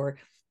mistake or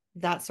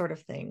that sort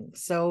of thing.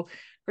 So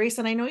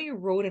Grayson, I know you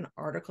wrote an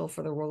article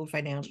for the World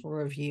Financial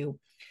Review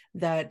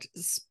that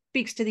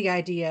speaks to the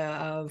idea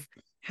of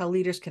how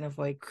leaders can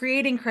avoid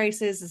creating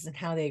crises and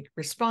how they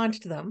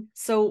respond to them.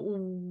 So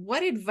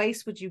what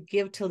advice would you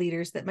give to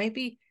leaders that might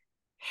be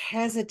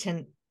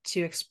hesitant to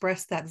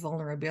express that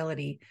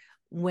vulnerability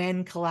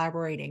when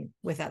collaborating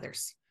with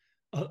others?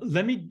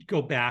 Let me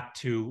go back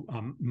to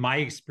my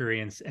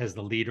experience as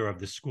the leader of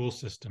the school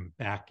system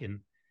back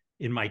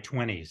in my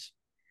 20s,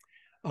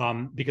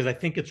 because I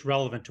think it's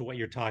relevant to what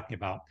you're talking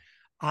about.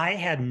 I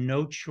had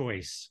no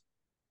choice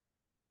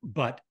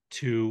but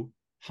to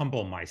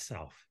humble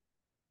myself.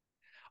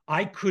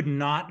 I could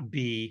not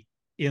be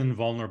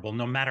invulnerable,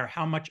 no matter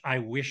how much I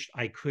wished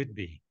I could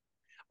be.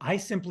 I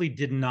simply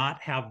did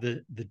not have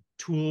the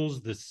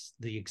tools,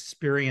 the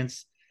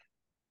experience,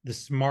 the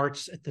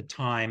smarts at the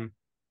time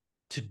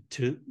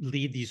to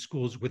lead these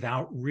schools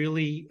without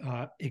really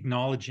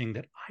acknowledging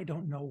that I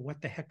don't know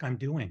what the heck I'm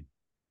doing.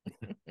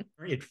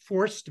 It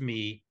forced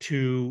me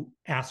to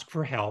ask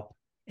for help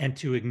and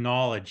to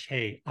acknowledge,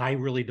 hey, I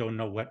really don't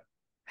know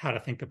how to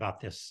think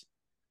about this.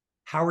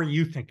 How are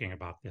you thinking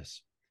about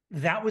this?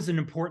 That was an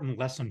important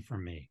lesson for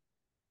me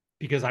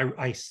because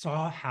I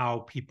saw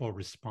how people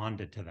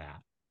responded to that.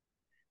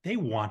 They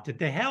wanted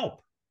to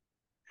help.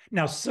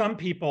 Now, some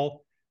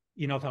people,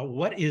 thought,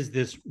 what is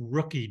this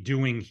rookie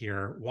doing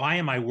here? Why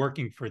am I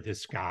working for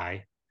this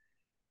guy?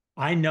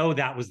 I know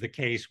that was the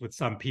case with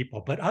some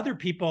people, but other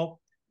people,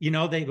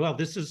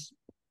 this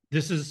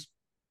is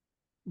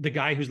the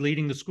guy who's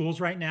leading the schools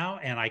right now,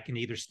 and I can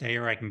either stay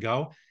or I can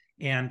go.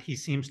 And he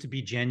seems to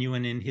be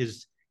genuine in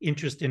his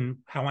interest in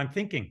how I'm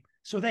thinking.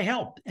 So they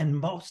helped, and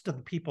most of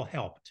the people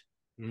helped.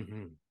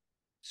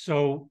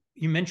 So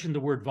you mentioned the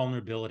word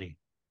vulnerability.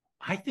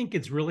 I think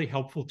it's really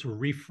helpful to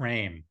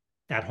reframe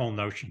that whole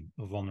notion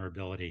of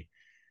vulnerability.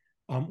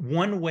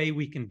 One way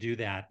we can do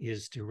that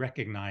is to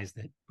recognize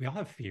that we all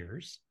have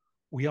fears.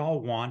 We all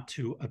want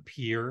to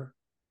appear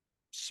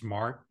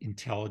smart,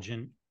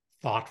 intelligent,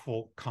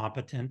 thoughtful,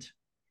 competent.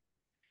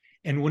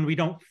 And when we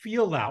don't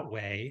feel that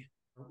way,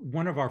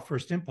 one of our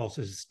first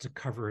impulses is to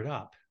cover it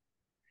up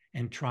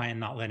and try and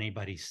not let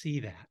anybody see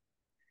that.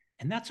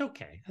 And that's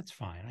okay. That's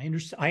fine.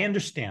 I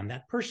understand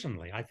that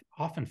personally. I've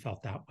often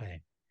felt that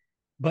way.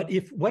 But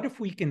what if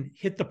we can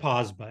hit the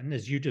pause button,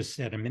 as you just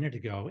said a minute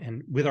ago,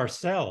 and with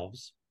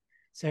ourselves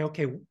say,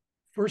 okay,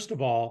 first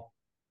of all,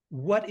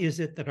 what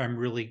is it that I'm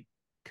really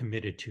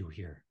committed to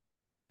here?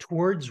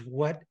 Towards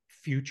what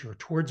future,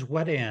 towards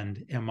what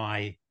end am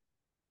I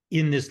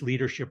in this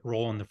leadership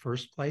role in the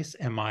first place?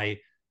 Am I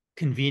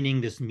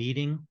convening this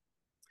meeting?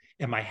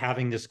 Am I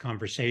having this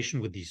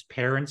conversation with these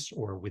parents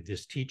or with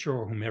this teacher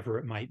or whomever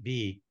it might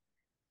be?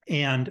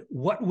 And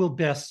what will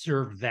best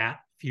serve that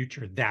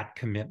future, that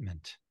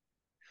commitment?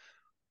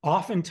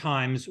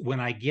 Oftentimes, when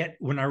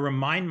I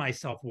remind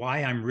myself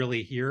why I'm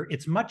really here,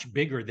 it's much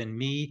bigger than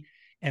me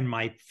and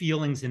my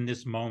feelings in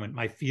this moment,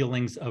 my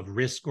feelings of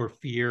risk or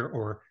fear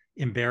or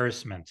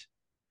embarrassment.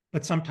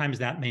 But sometimes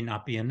that may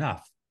not be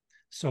enough.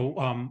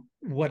 So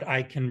what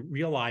I can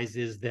realize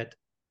is that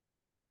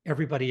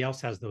everybody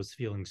else has those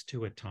feelings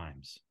too at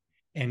times.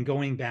 And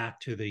going back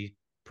to the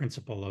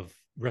principle of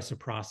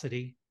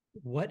reciprocity,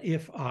 what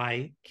if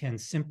I can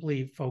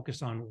simply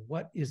focus on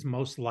what is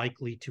most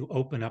likely to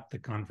open up the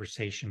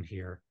conversation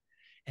here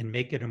and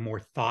make it a more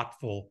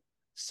thoughtful,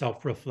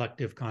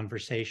 self-reflective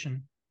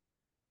conversation?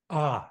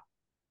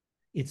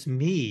 It's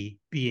me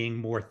being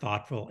more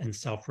thoughtful and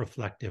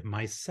self-reflective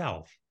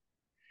myself.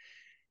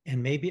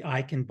 And maybe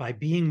I can, by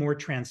being more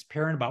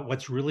transparent about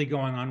what's really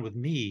going on with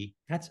me,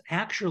 that's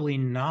actually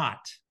not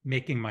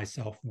making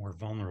myself more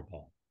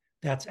vulnerable.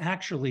 That's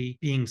actually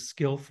being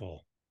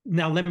skillful.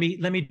 Now, let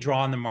me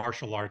draw on the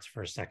martial arts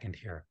for a second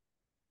here.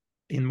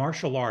 In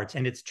martial arts,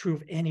 and it's true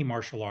of any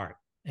martial art,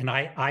 and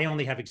I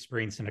only have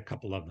experience in a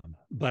couple of them,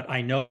 but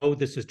I know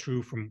this is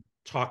true from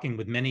talking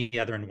with many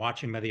other and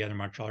watching many other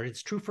martial arts.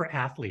 It's true for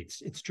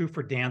athletes. It's true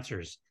for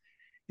dancers.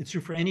 It's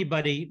true for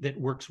anybody that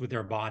works with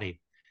their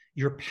body.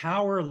 Your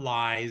power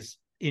lies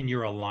in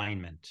your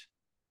alignment.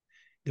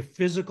 The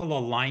physical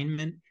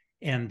alignment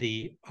and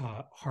the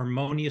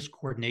harmonious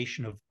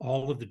coordination of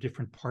all of the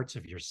different parts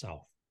of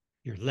yourself.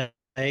 Your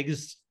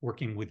legs,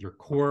 working with your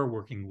core,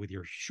 working with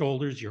your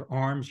shoulders, your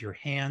arms, your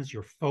hands,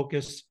 your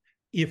focus.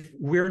 If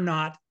we're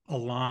not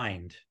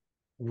aligned,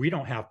 we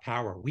don't have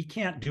power. We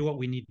can't do what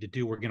we need to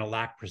do. We're going to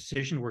lack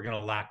precision. We're going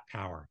to lack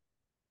power.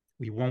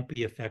 We won't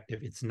be effective.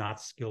 It's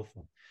not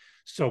skillful.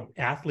 So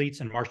athletes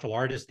and martial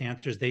artists,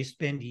 dancers, they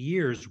spend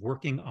years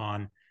working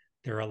on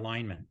their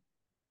alignment.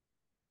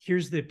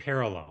 Here's the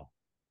parallel.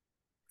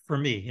 For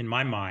me, in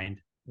my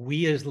mind,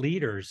 we as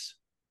leaders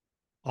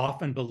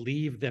often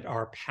believe that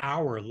our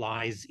power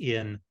lies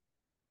in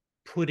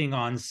putting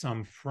on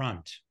some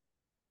front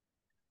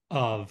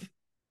of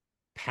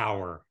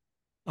power,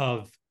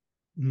 of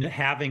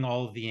having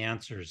all of the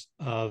answers,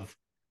 of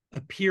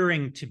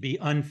appearing to be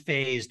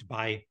unfazed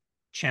by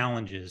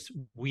challenges.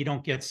 We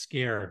don't get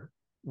scared.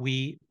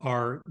 We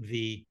are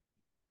the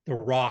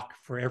rock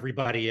for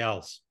everybody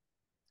else.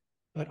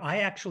 But I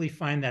actually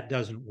find that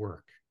doesn't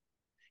work.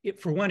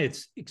 For one,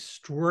 it's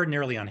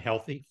extraordinarily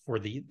unhealthy for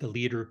the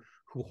leader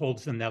who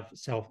holds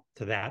themselves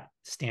to that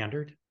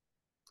standard.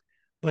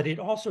 But it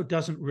also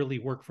doesn't really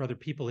work for other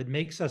people. It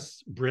makes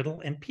us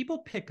brittle, and people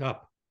pick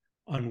up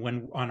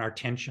on our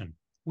tension.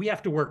 We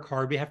have to work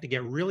hard. We have to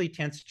get really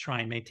tense to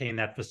try and maintain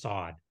that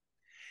facade.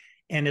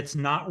 And it's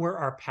not where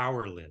our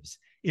power lives.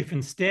 If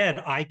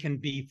instead I can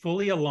be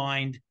fully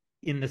aligned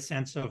in the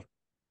sense of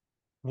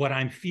what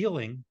I'm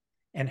feeling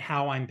and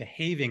how I'm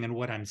behaving and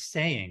what I'm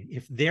saying,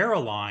 if they're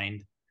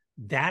aligned,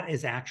 that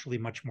is actually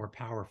much more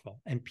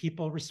powerful. And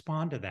people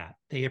respond to that.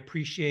 They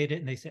appreciate it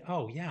and they say,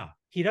 oh, yeah,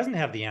 he doesn't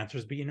have the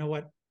answers, but you know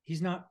what?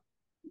 He's not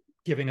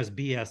giving us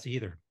BS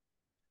either.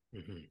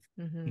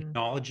 Mm-hmm. Mm-hmm.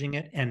 Acknowledging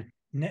it. And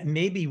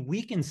maybe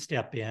we can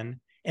step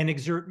in and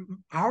exert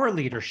our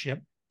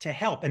leadership to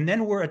help. And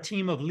then we're a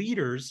team of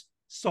leaders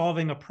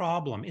solving a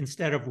problem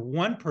instead of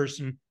one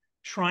person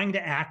trying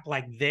to act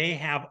like they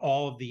have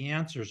all of the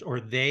answers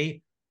or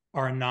they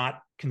are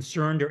not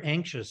concerned or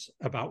anxious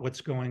about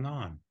what's going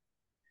on.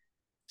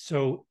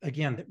 So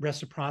again,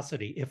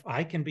 reciprocity. If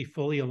I can be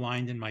fully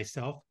aligned in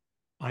myself,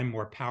 I'm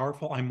more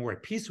powerful. I'm more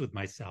at peace with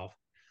myself.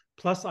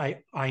 Plus, I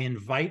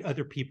invite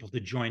other people to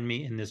join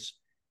me in this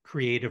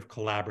creative,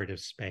 collaborative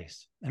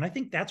space. And I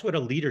think that's what a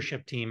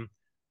leadership team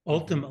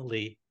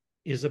ultimately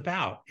is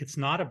about. It's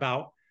not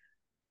about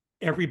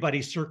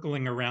everybody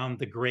circling around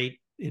the great,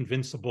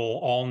 invincible,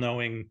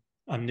 all-knowing,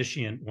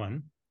 omniscient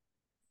one.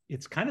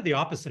 It's kind of the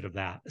opposite of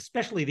that,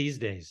 especially these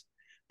days.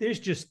 There's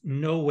just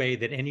no way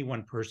that any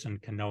one person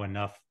can know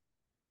enough.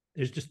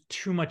 There's just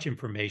too much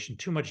information,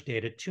 too much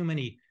data, too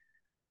many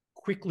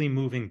quickly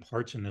moving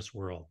parts in this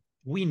world.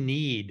 We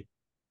need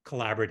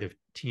collaborative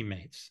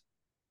teammates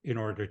in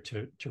order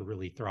to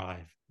really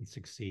thrive and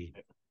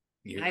succeed.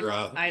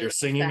 You're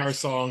singing our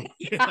song.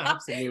 Yeah,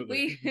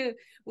 absolutely.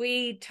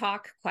 We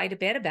talk quite a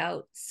bit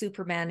about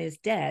Superman is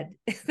dead.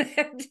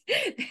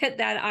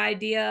 that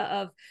idea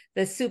of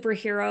the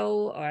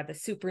superhero or the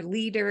super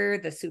leader,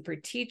 the super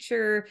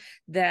teacher,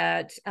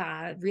 that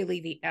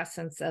really the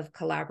essence of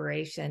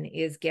collaboration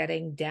is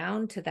getting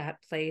down to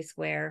that place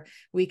where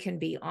we can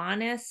be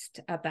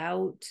honest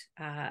about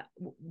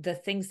the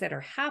things that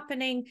are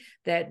happening,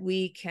 that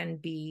we can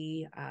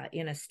be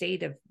in a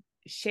state of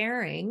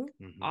sharing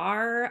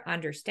our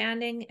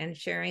understanding and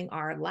sharing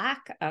our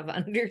lack of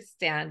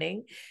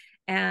understanding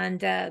and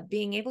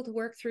being able to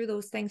work through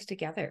those things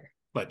together.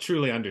 But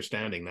truly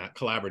understanding that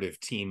collaborative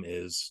team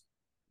is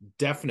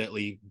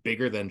definitely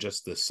bigger than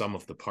just the sum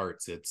of the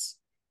parts. It's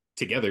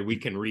together we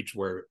can reach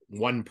where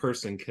one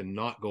person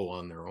cannot go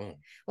on their own.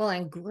 Well,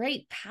 and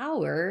great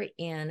power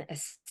in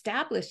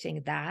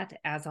establishing that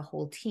as a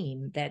whole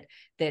team, that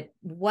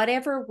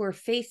whatever we're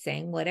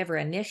facing, whatever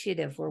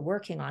initiative we're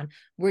working on,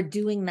 we're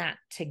doing that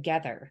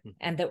together,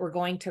 and that we're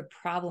going to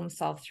problem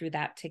solve through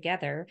that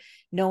together,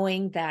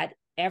 knowing that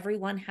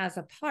everyone has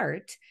a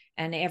part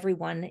and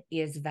everyone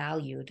is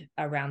valued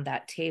around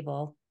that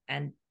table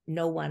and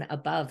no one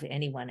above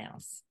anyone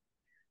else.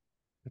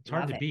 It's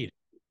hard to beat.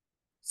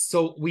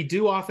 So we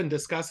do often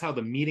discuss how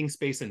the meeting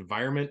space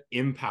environment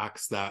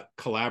impacts that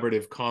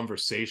collaborative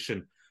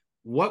conversation.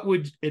 What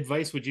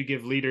advice would you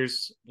give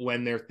leaders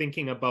when they're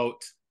thinking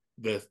about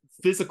the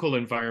physical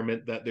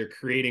environment that they're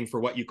creating for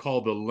what you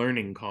call the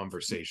learning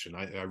conversation?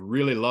 I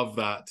really love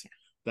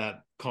that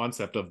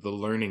concept of the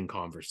learning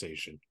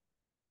conversation.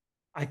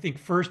 I think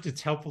first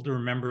it's helpful to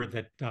remember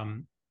that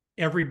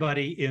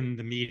everybody in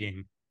the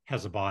meeting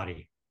has a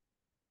body.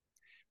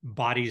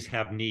 Bodies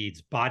have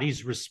needs.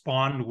 Bodies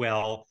respond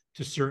well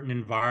to certain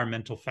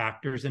environmental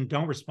factors and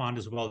don't respond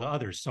as well to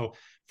others. So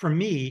for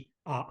me,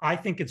 I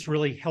think it's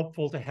really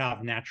helpful to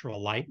have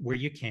natural light where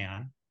you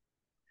can,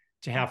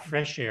 to have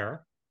fresh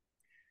air,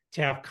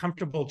 to have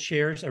comfortable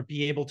chairs or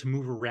be able to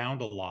move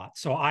around a lot.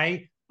 So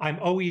I'm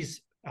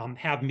always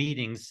have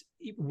meetings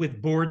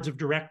with boards of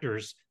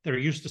directors that are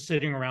used to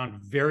sitting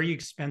around very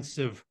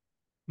expensive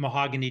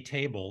mahogany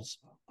tables.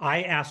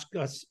 I ask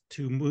us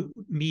to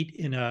meet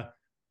in a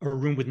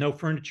room with no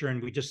furniture,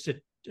 and we just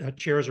sit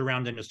chairs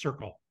around in a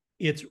circle.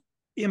 It's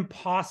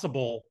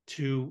impossible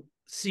to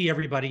see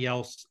everybody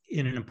else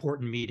in an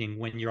important meeting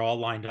when you're all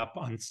lined up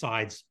on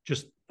sides.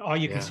 Just all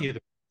you can see is the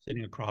person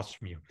sitting across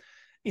from you.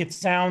 It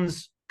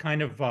sounds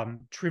kind of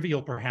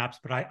trivial perhaps,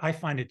 but I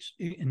find it's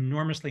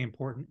enormously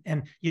important.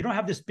 And you don't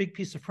have this big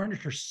piece of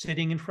furniture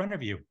sitting in front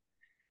of you.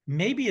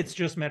 Maybe it's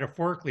just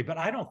metaphorically, but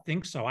I don't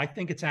think so. I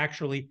think it's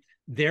actually,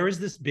 there is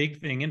this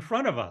big thing in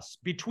front of us,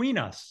 between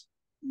us,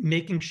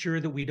 making sure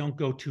that we don't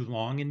go too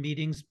long in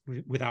meetings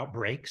without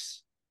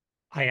breaks.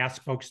 I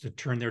ask folks to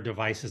turn their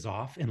devices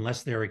off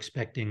unless they're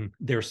expecting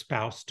their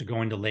spouse to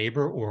go into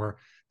labor or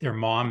their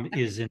mom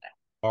is in the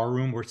bar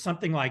room or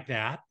something like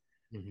that.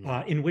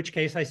 In which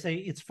case I say,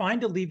 it's fine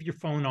to leave your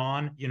phone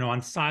on,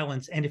 on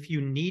silence. And if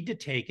you need to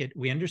take it,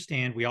 we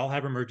understand, we all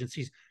have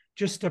emergencies,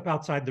 just step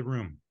outside the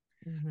room.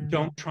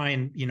 Don't try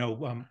and,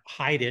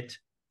 hide it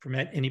from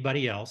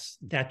anybody else.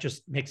 That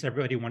just makes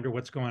everybody wonder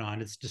what's going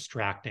on. It's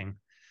distracting.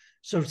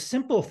 So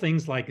simple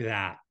things like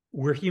that.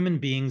 We're human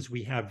beings,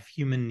 we have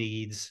human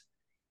needs,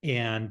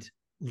 and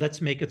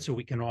let's make it so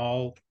we can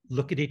all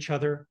look at each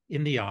other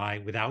in the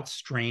eye without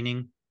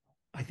straining.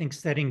 I think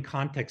setting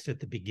context at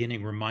the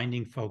beginning,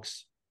 reminding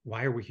folks,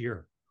 why are we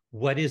here?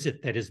 What is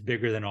it that is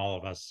bigger than all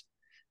of us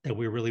that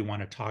we really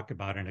want to talk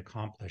about and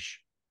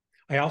accomplish?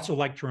 I also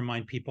like to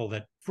remind people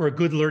that for a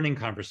good learning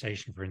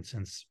conversation, for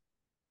instance,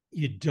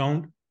 you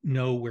don't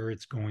know where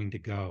it's going to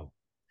go.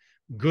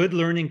 Good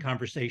learning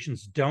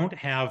conversations don't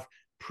have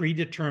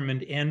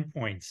predetermined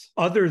endpoints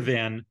other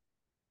than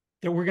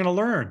that we're going to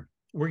learn.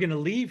 We're going to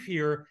leave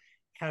here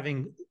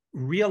having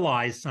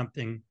realized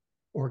something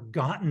or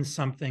gotten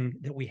something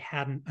that we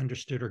hadn't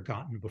understood or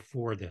gotten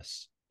before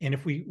this. And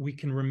if we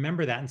can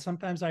remember that, and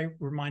sometimes I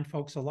remind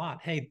folks a lot,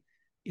 hey,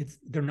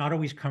 they're not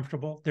always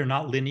comfortable. They're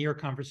not linear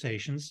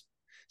conversations.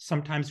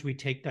 Sometimes we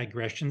take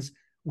digressions.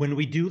 When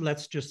we do,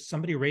 let's just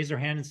somebody raise their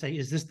hand and say,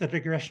 is this the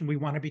digression we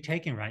want to be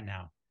taking right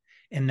now?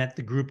 And that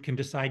the group can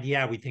decide,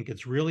 yeah, we think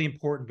it's really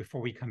important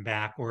before we come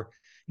back, or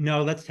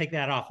no, let's take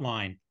that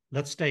offline.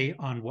 Let's stay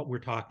on what we're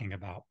talking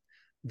about.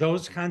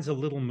 Those kinds of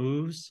little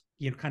moves,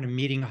 kind of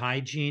meeting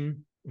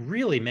hygiene,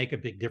 really make a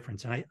big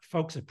difference. And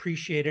folks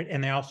appreciate it,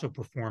 and they also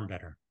perform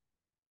better.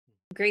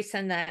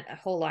 Grayson, that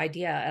whole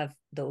idea of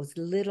those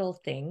little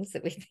things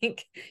that we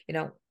think,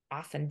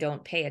 often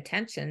don't pay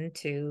attention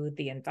to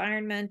the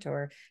environment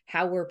or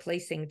how we're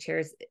placing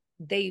chairs,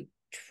 they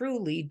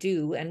truly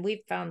do, and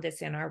we've found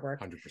this in our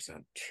work,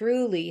 100%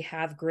 truly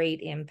have great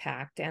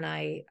impact. And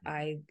I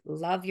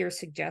love your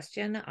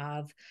suggestion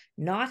of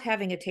not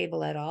having a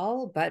table at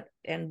all, but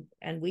and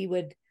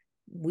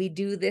we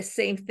do this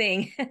same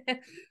thing,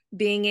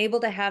 being able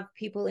to have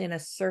people in a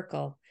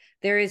circle.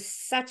 There is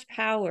such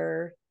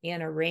power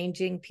in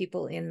arranging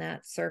people in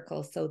that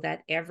circle so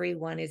that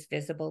everyone is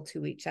visible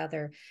to each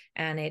other,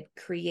 and it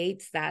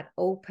creates that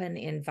open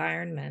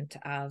environment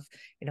of,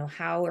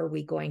 how are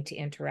we going to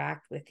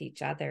interact with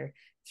each other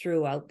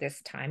throughout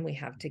this time we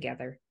have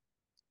together.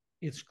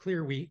 It's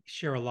clear we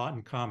share a lot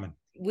in common.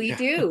 We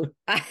do.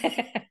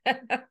 I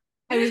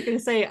was going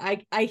to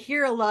say, I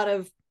hear a lot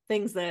of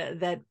things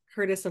that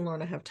Curtis and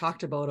Lorna have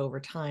talked about over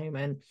time.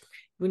 And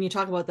when you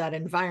talk about that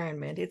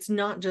environment, it's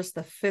not just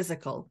the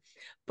physical,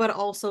 but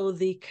also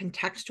the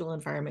contextual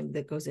environment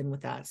that goes in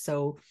with that.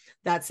 So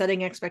that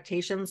setting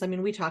expectations,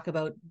 we talk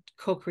about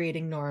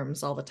co-creating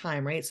norms all the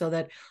time, right? So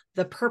that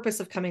the purpose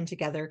of coming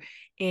together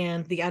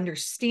and the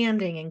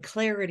understanding and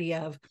clarity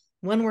of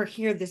when we're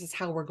here, this is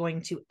how we're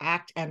going to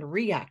act and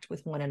react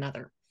with one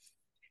another.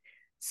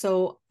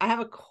 So I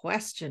have a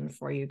question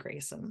for you,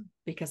 Grayson,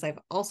 because I've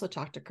also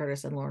talked to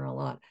Curtis and Lorna a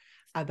lot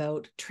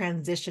about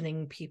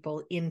transitioning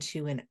people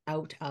into and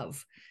out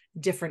of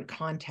different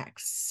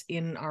contexts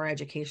in our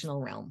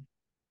educational realm.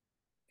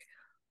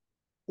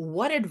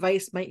 What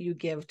advice might you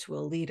give to a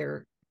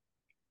leader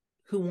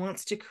who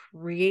wants to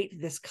create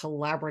this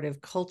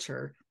collaborative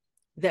culture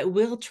that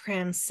will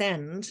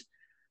transcend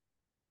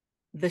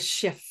the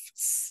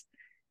shifts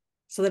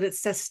so that it's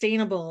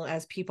sustainable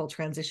as people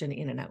transition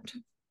in and out?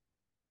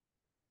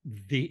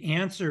 The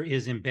answer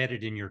is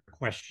embedded in your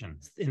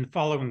questions in the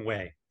following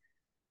way,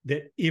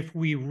 that if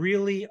we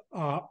really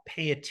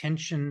pay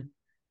attention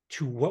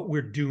to what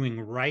we're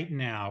doing right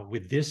now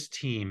with this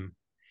team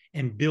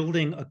and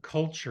building a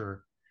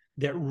culture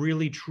that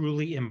really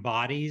truly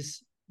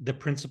embodies the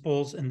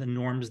principles and the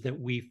norms that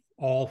we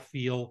all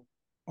feel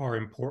are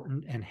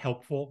important and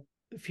helpful,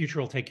 the future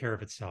will take care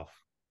of itself.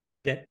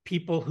 That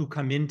people who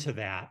come into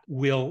that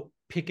will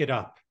pick it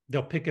up.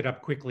 They'll pick it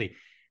up quickly.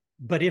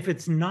 But if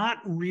it's not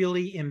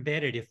really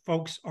embedded, if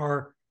folks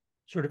are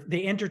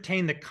they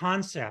entertain the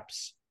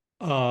concepts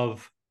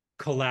of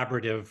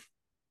collaborative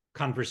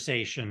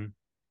conversation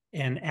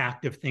and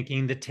active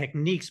thinking, the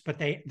techniques,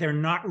 but they're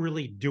not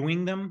really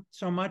doing them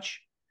so much,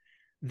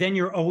 then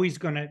you're always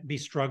going to be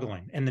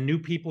struggling. And the new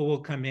people will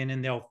come in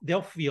and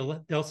they'll feel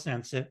it, they'll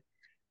sense it.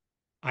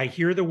 I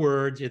hear the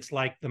words, it's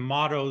like the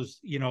mottos,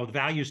 the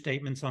value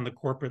statements on the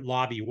corporate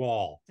lobby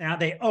wall. Now,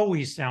 they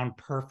always sound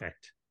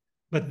perfect.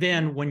 But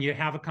then when you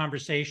have a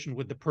conversation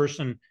with the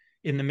person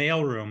in the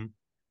mailroom,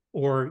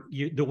 or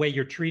the way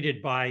you're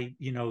treated by,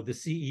 the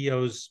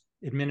CEO's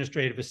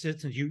administrative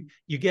assistants,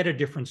 you get a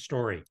different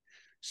story.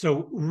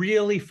 So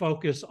really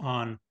focus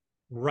on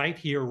right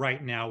here,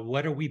 right now,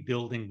 what are we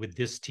building with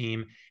this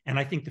team? And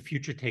I think the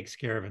future takes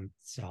care of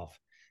itself.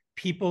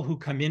 People who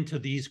come into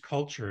these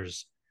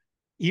cultures,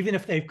 even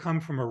if they've come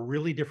from a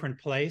really different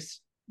place,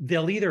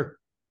 they'll either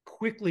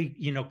quickly,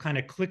 kind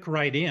of click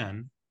right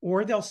in,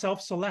 or they'll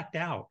self-select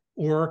out,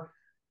 or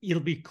it'll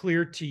be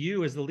clear to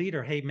you as the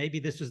leader, hey, maybe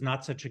this is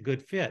not such a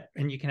good fit,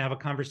 and you can have a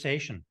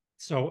conversation.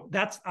 So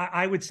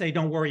I would say,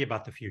 don't worry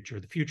about the future.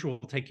 The future will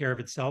take care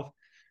of itself.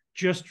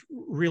 Just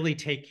really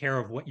take care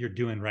of what you're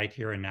doing right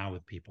here and now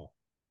with people.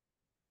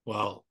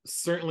 Well,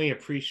 certainly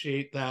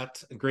appreciate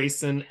that,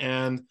 Grayson,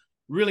 and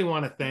really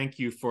want to thank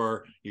you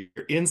for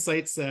your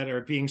insights that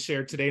are being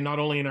shared today, not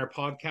only in our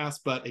podcast,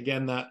 but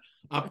again, that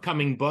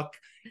upcoming book.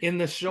 In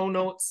the show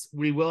notes,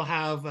 we will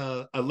have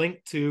a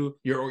link to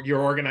your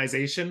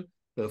organization,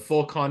 the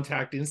Full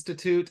Contact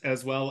Institute,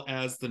 as well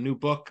as the new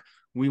book.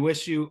 We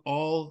wish you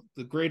all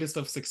the greatest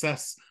of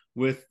success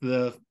with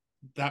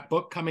that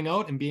book coming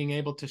out and being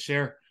able to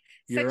share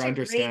your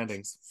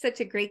understandings.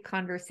 Such a great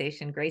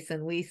conversation,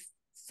 Grayson. We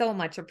so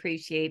much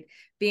appreciate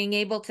being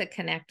able to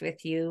connect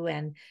with you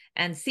and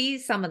see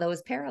some of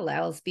those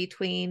parallels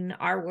between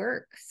our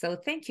work. So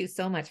thank you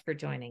so much for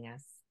joining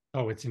us.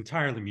 Oh, it's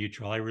entirely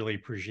mutual. I really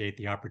appreciate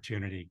the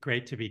opportunity.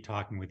 Great to be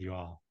talking with you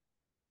all.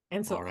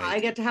 And so I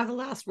get to have the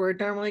last word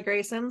normally,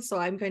 Grayson. So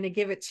I'm going to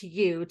give it to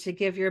you to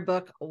give your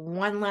book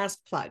one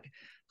last plug.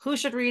 Who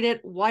should read it?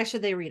 Why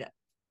should they read it?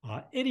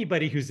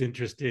 Anybody who's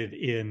interested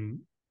in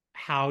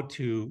how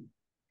to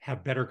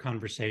have better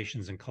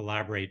conversations and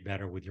collaborate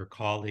better with your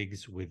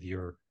colleagues, with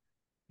your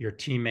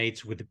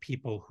teammates, with the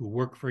people who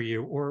work for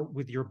you, or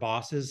with your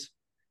bosses.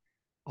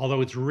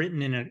 Although it's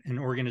written in an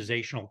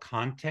organizational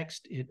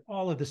context,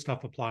 all of this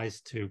stuff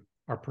applies to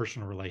our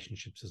personal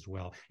relationships as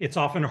well. It's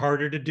often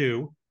harder to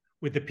do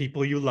with the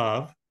people you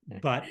love,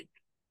 but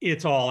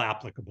it's all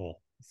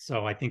applicable.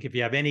 So I think if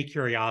you have any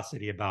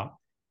curiosity about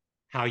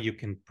how you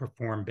can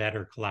perform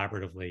better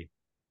collaboratively,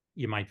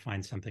 you might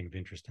find something of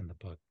interest in the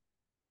book.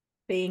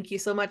 Thank you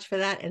so much for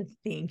that. And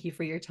thank you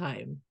for your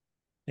time.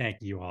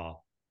 Thank you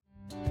all.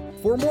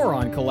 For more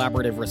on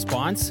collaborative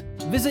response,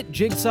 visit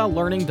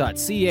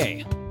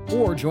jigsawlearning.ca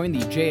or join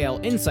the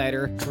JL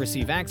Insider to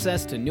receive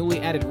access to newly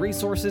added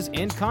resources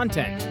and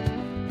content.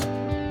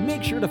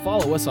 Make sure to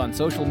follow us on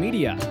social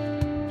media.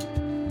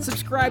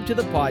 Subscribe to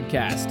the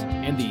podcast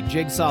and the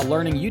Jigsaw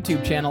Learning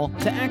YouTube channel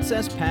to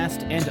access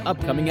past and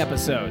upcoming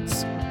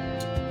episodes.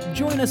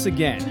 Join us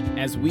again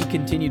as we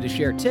continue to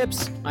share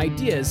tips,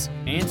 ideas,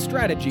 and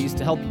strategies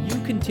to help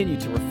you continue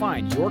to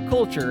refine your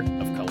culture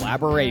of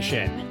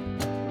collaboration.